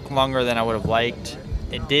say it took longer than I would have liked.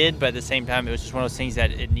 It did, but at the same time, it was just one of those things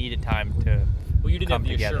that it needed time to. Well, you didn't come have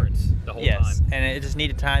the together. assurance the whole Yes, time. and it just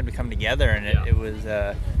needed time to come together, and it was.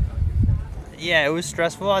 It was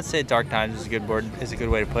stressful. I'd say dark times is a good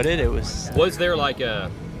way to put it. It was. Was there like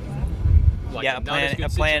a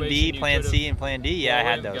plan B, plan C, and plan D. Yeah, I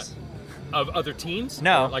had those. Of other teams?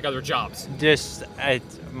 No. Or like other jobs? Just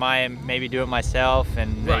maybe do it myself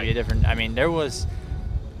and maybe a different. I mean,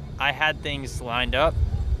 I had things lined up.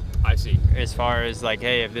 I see. As far as like,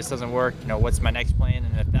 hey, if this doesn't work, what's my next plan?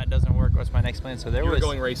 And if that doesn't work, what's my next plan? So You were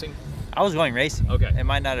going racing? I was going racing. Okay. It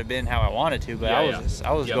might not have been how I wanted to, but I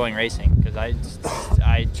was Yep. going racing because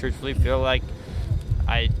I truthfully feel like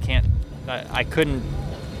I couldn't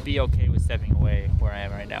be okay with stepping away where I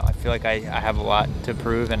am right now. I feel like I have a lot to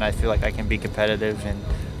prove, and I feel like I can be competitive, and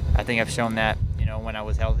I think I've shown that, when I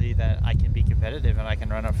was healthy, that I can be competitive and I can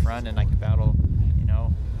run up front and I can battle,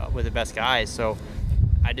 with the best guys. So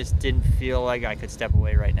I just didn't feel like I could step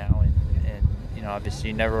away right now, and obviously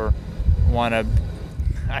you never want to.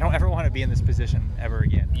 I don't ever want to be in this position ever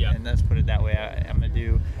again. Yeah. And let's put it that way. I'm going to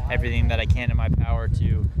do everything that I can in my power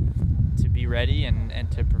to be ready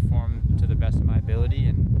and to perform to the best of my ability,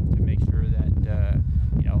 and to make sure that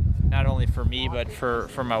not only for me but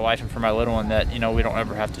for my wife and for my little one, that we don't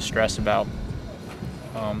ever have to stress about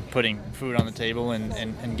putting food on the table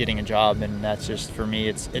and getting a job. And that's just, for me,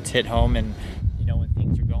 it's hit home. And when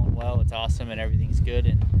things are going well, it's awesome and everything's good,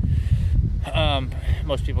 and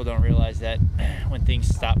Most people don't realize that when things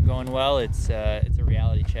stop going well, it's a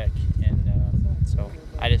reality check, and so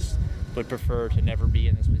I just would prefer to never be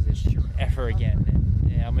in this position ever again.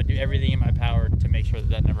 And I'm gonna do everything in my power to make sure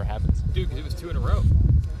that never happens. Dude, because it was 2 in a row,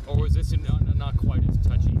 or was this not quite as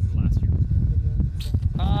touchy last year?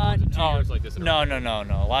 Was it 2 years like this in a row?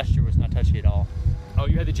 No. Last year was not touchy at all. Oh,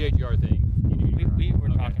 you had the JGR thing. We were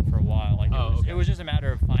talking for a while. Like it was just a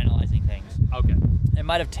matter of finalizing things. Okay. It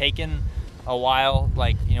might have taken a while.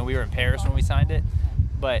 Like, we were in Paris when we signed it,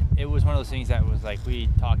 but it was one of those things that was like we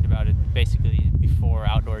talked about it basically before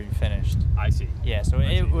outdoor even finished. I see. Yeah. So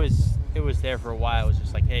it was there for a while. It was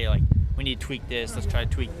just like, hey, like we need to tweak this. Let's try to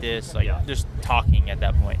tweak this. Like just talking at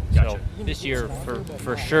that point. Gotcha. So this year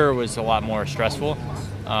for sure was a lot more stressful.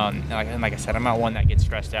 Like I said, I'm not one that gets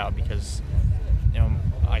stressed out because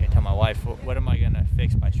I can tell my wife, what am I gonna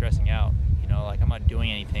fix by stressing out? Like I'm not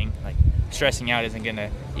doing anything. Like stressing out isn't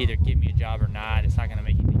gonna either get me a job or not. It's not gonna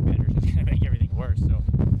make anything better. It's just gonna make everything worse. So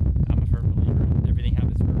I'm a firm believer everything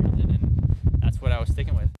happens for a reason, and that's what I was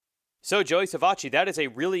sticking with. So Joey Savatgy, that is a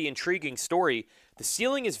really intriguing story. The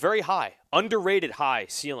ceiling is very high, underrated high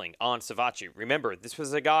ceiling on Savatgy. Remember, this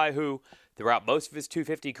was a guy who, throughout most of his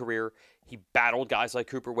 250 career, he battled guys like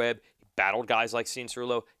Cooper Webb, he battled guys like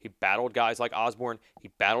Cianciarulo, he battled guys like Osborne, he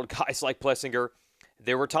battled guys like Plessinger.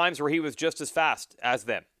 There were times where he was just as fast as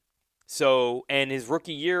them. So, and his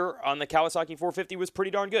rookie year on the Kawasaki 450 was pretty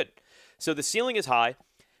darn good. So the ceiling is high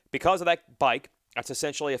because of that bike. That's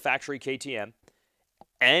essentially a factory KTM.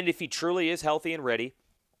 And if he truly is healthy and ready,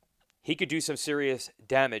 he could do some serious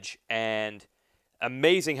damage. And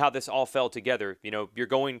amazing how this all fell together. You're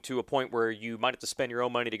going to a point where you might have to spend your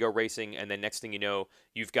own money to go racing, and then next thing you know,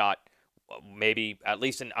 you've got maybe, at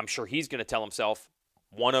least, and I'm sure he's going to tell himself,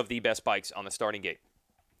 one of the best bikes on the starting gate.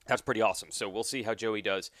 That's pretty awesome. So we'll see how Joey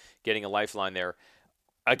does getting a lifeline there.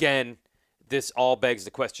 Again, this all begs the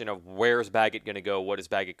question of where's Baggett going to go? What is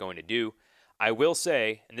Baggett going to do? I will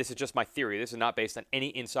say, and this is just my theory, this is not based on any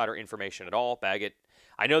insider information at all, Baggett.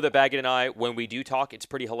 I know that Baggett and I, when we do talk, it's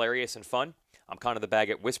pretty hilarious and fun. I'm kind of the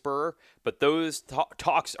Baggett whisperer, but those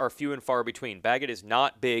talks are few and far between. Baggett is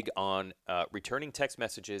not big on returning text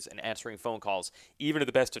messages and answering phone calls, even at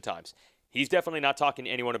the best of times. He's definitely not talking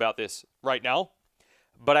to anyone about this right now.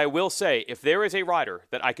 But I will say, if there is a rider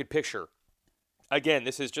that I could picture, again,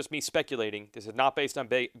 this is just me speculating. This is not based on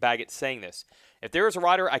Baggett saying this. If there is a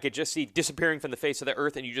rider I could just see disappearing from the face of the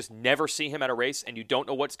earth and you just never see him at a race and you don't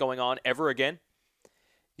know what's going on ever again,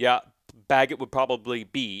 yeah, Baggett would probably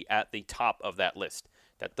be at the top of that list.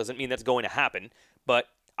 That doesn't mean that's going to happen. But,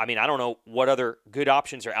 I don't know what other good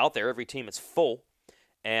options are out there. Every team is full.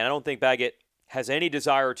 And I don't think Baggett has any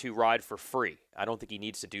desire to ride for free. I don't think he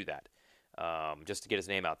needs to do that. Just to get his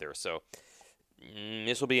name out there. So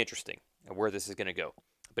this will be interesting where this is going to go.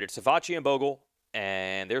 But it's Savatgy and Bogle,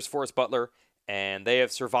 and there's Forrest Butler, and they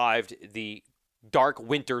have survived the dark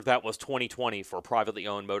winter that was 2020 for privately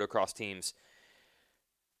owned motocross teams.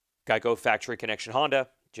 Geico Factory Connection Honda,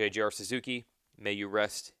 JGR Suzuki, may you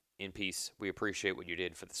rest in peace. We appreciate what you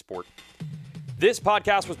did for the sport. This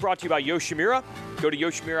podcast was brought to you by Yoshimura. Go to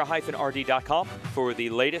yoshimura-rd.com for the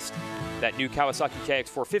latest. That new Kawasaki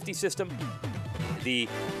KX450 system, the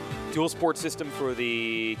dual sport system for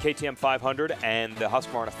the KTM 500 and the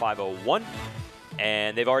Husqvarna 501.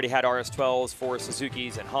 And they've already had RS12s for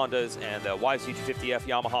Suzukis and Hondas and the YZ250F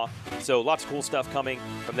Yamaha. So lots of cool stuff coming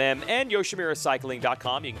from them. And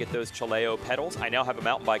YoshimuraCycling.com. You can get those Chaleo pedals. I now have a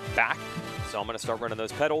mountain bike back, so I'm going to start running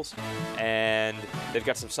those pedals. And they've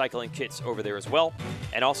got some cycling kits over there as well.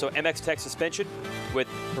 And also MX Tech suspension with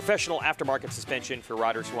professional aftermarket suspension for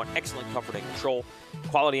riders who want excellent comfort and control.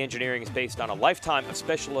 Quality engineering is based on a lifetime of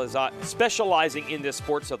specializing in this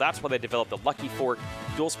sport, so that's why they developed the Lucky Fork,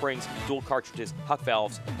 dual springs, dual cartridges, huck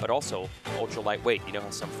valves, but also ultra lightweight. You know how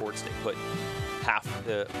some forks, they put half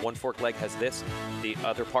the one fork leg has this, the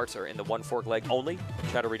other parts are in the one fork leg only.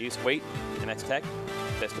 Try to reduce weight. MX Tech,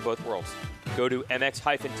 best of both worlds. Go to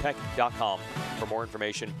mx-tech.com for more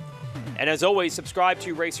information. And as always, subscribe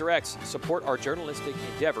to RacerX. Support our journalistic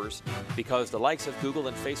endeavors because the likes of Google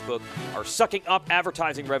and Facebook are sucking up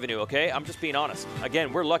advertising revenue, okay? I'm just being honest.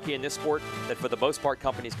 Again, we're lucky in this sport that for the most part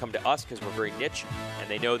companies come to us because we're very niche and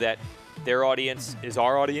they know that their audience is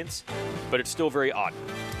our audience, but it's still very odd.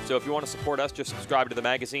 So if you want to support us, just subscribe to the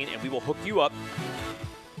magazine and we will hook you up.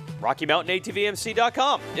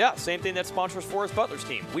 RockyMountainATVMC.com. Yeah, same thing that sponsors Forrest Butler's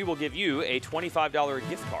team. We will give you a $25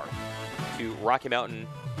 gift card to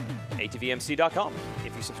RockyMountainATVMC.com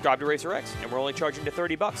if you subscribe to RacerX, and we're only charging you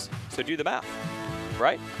 $30. So do the math,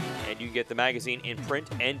 right? And you can get the magazine in print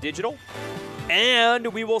and digital, and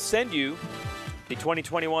we will send you the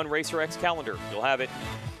 2021 RacerX calendar. You'll have it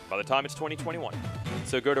by the time it's 2021.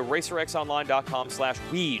 So go to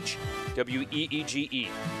racerxonline.com/weege, W-E-E-G-E. Do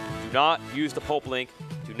not use the Pope link.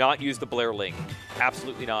 Do not use the Blair link.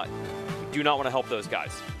 Absolutely not. We do not want to help those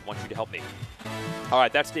guys. I want you to help me. All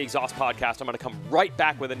right, that's the Exhaust Podcast. I'm going to come right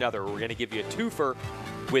back with another. We're going to give you a twofer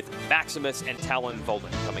with Maximus and Talon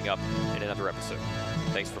Volin coming up in another episode.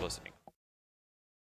 Thanks for listening.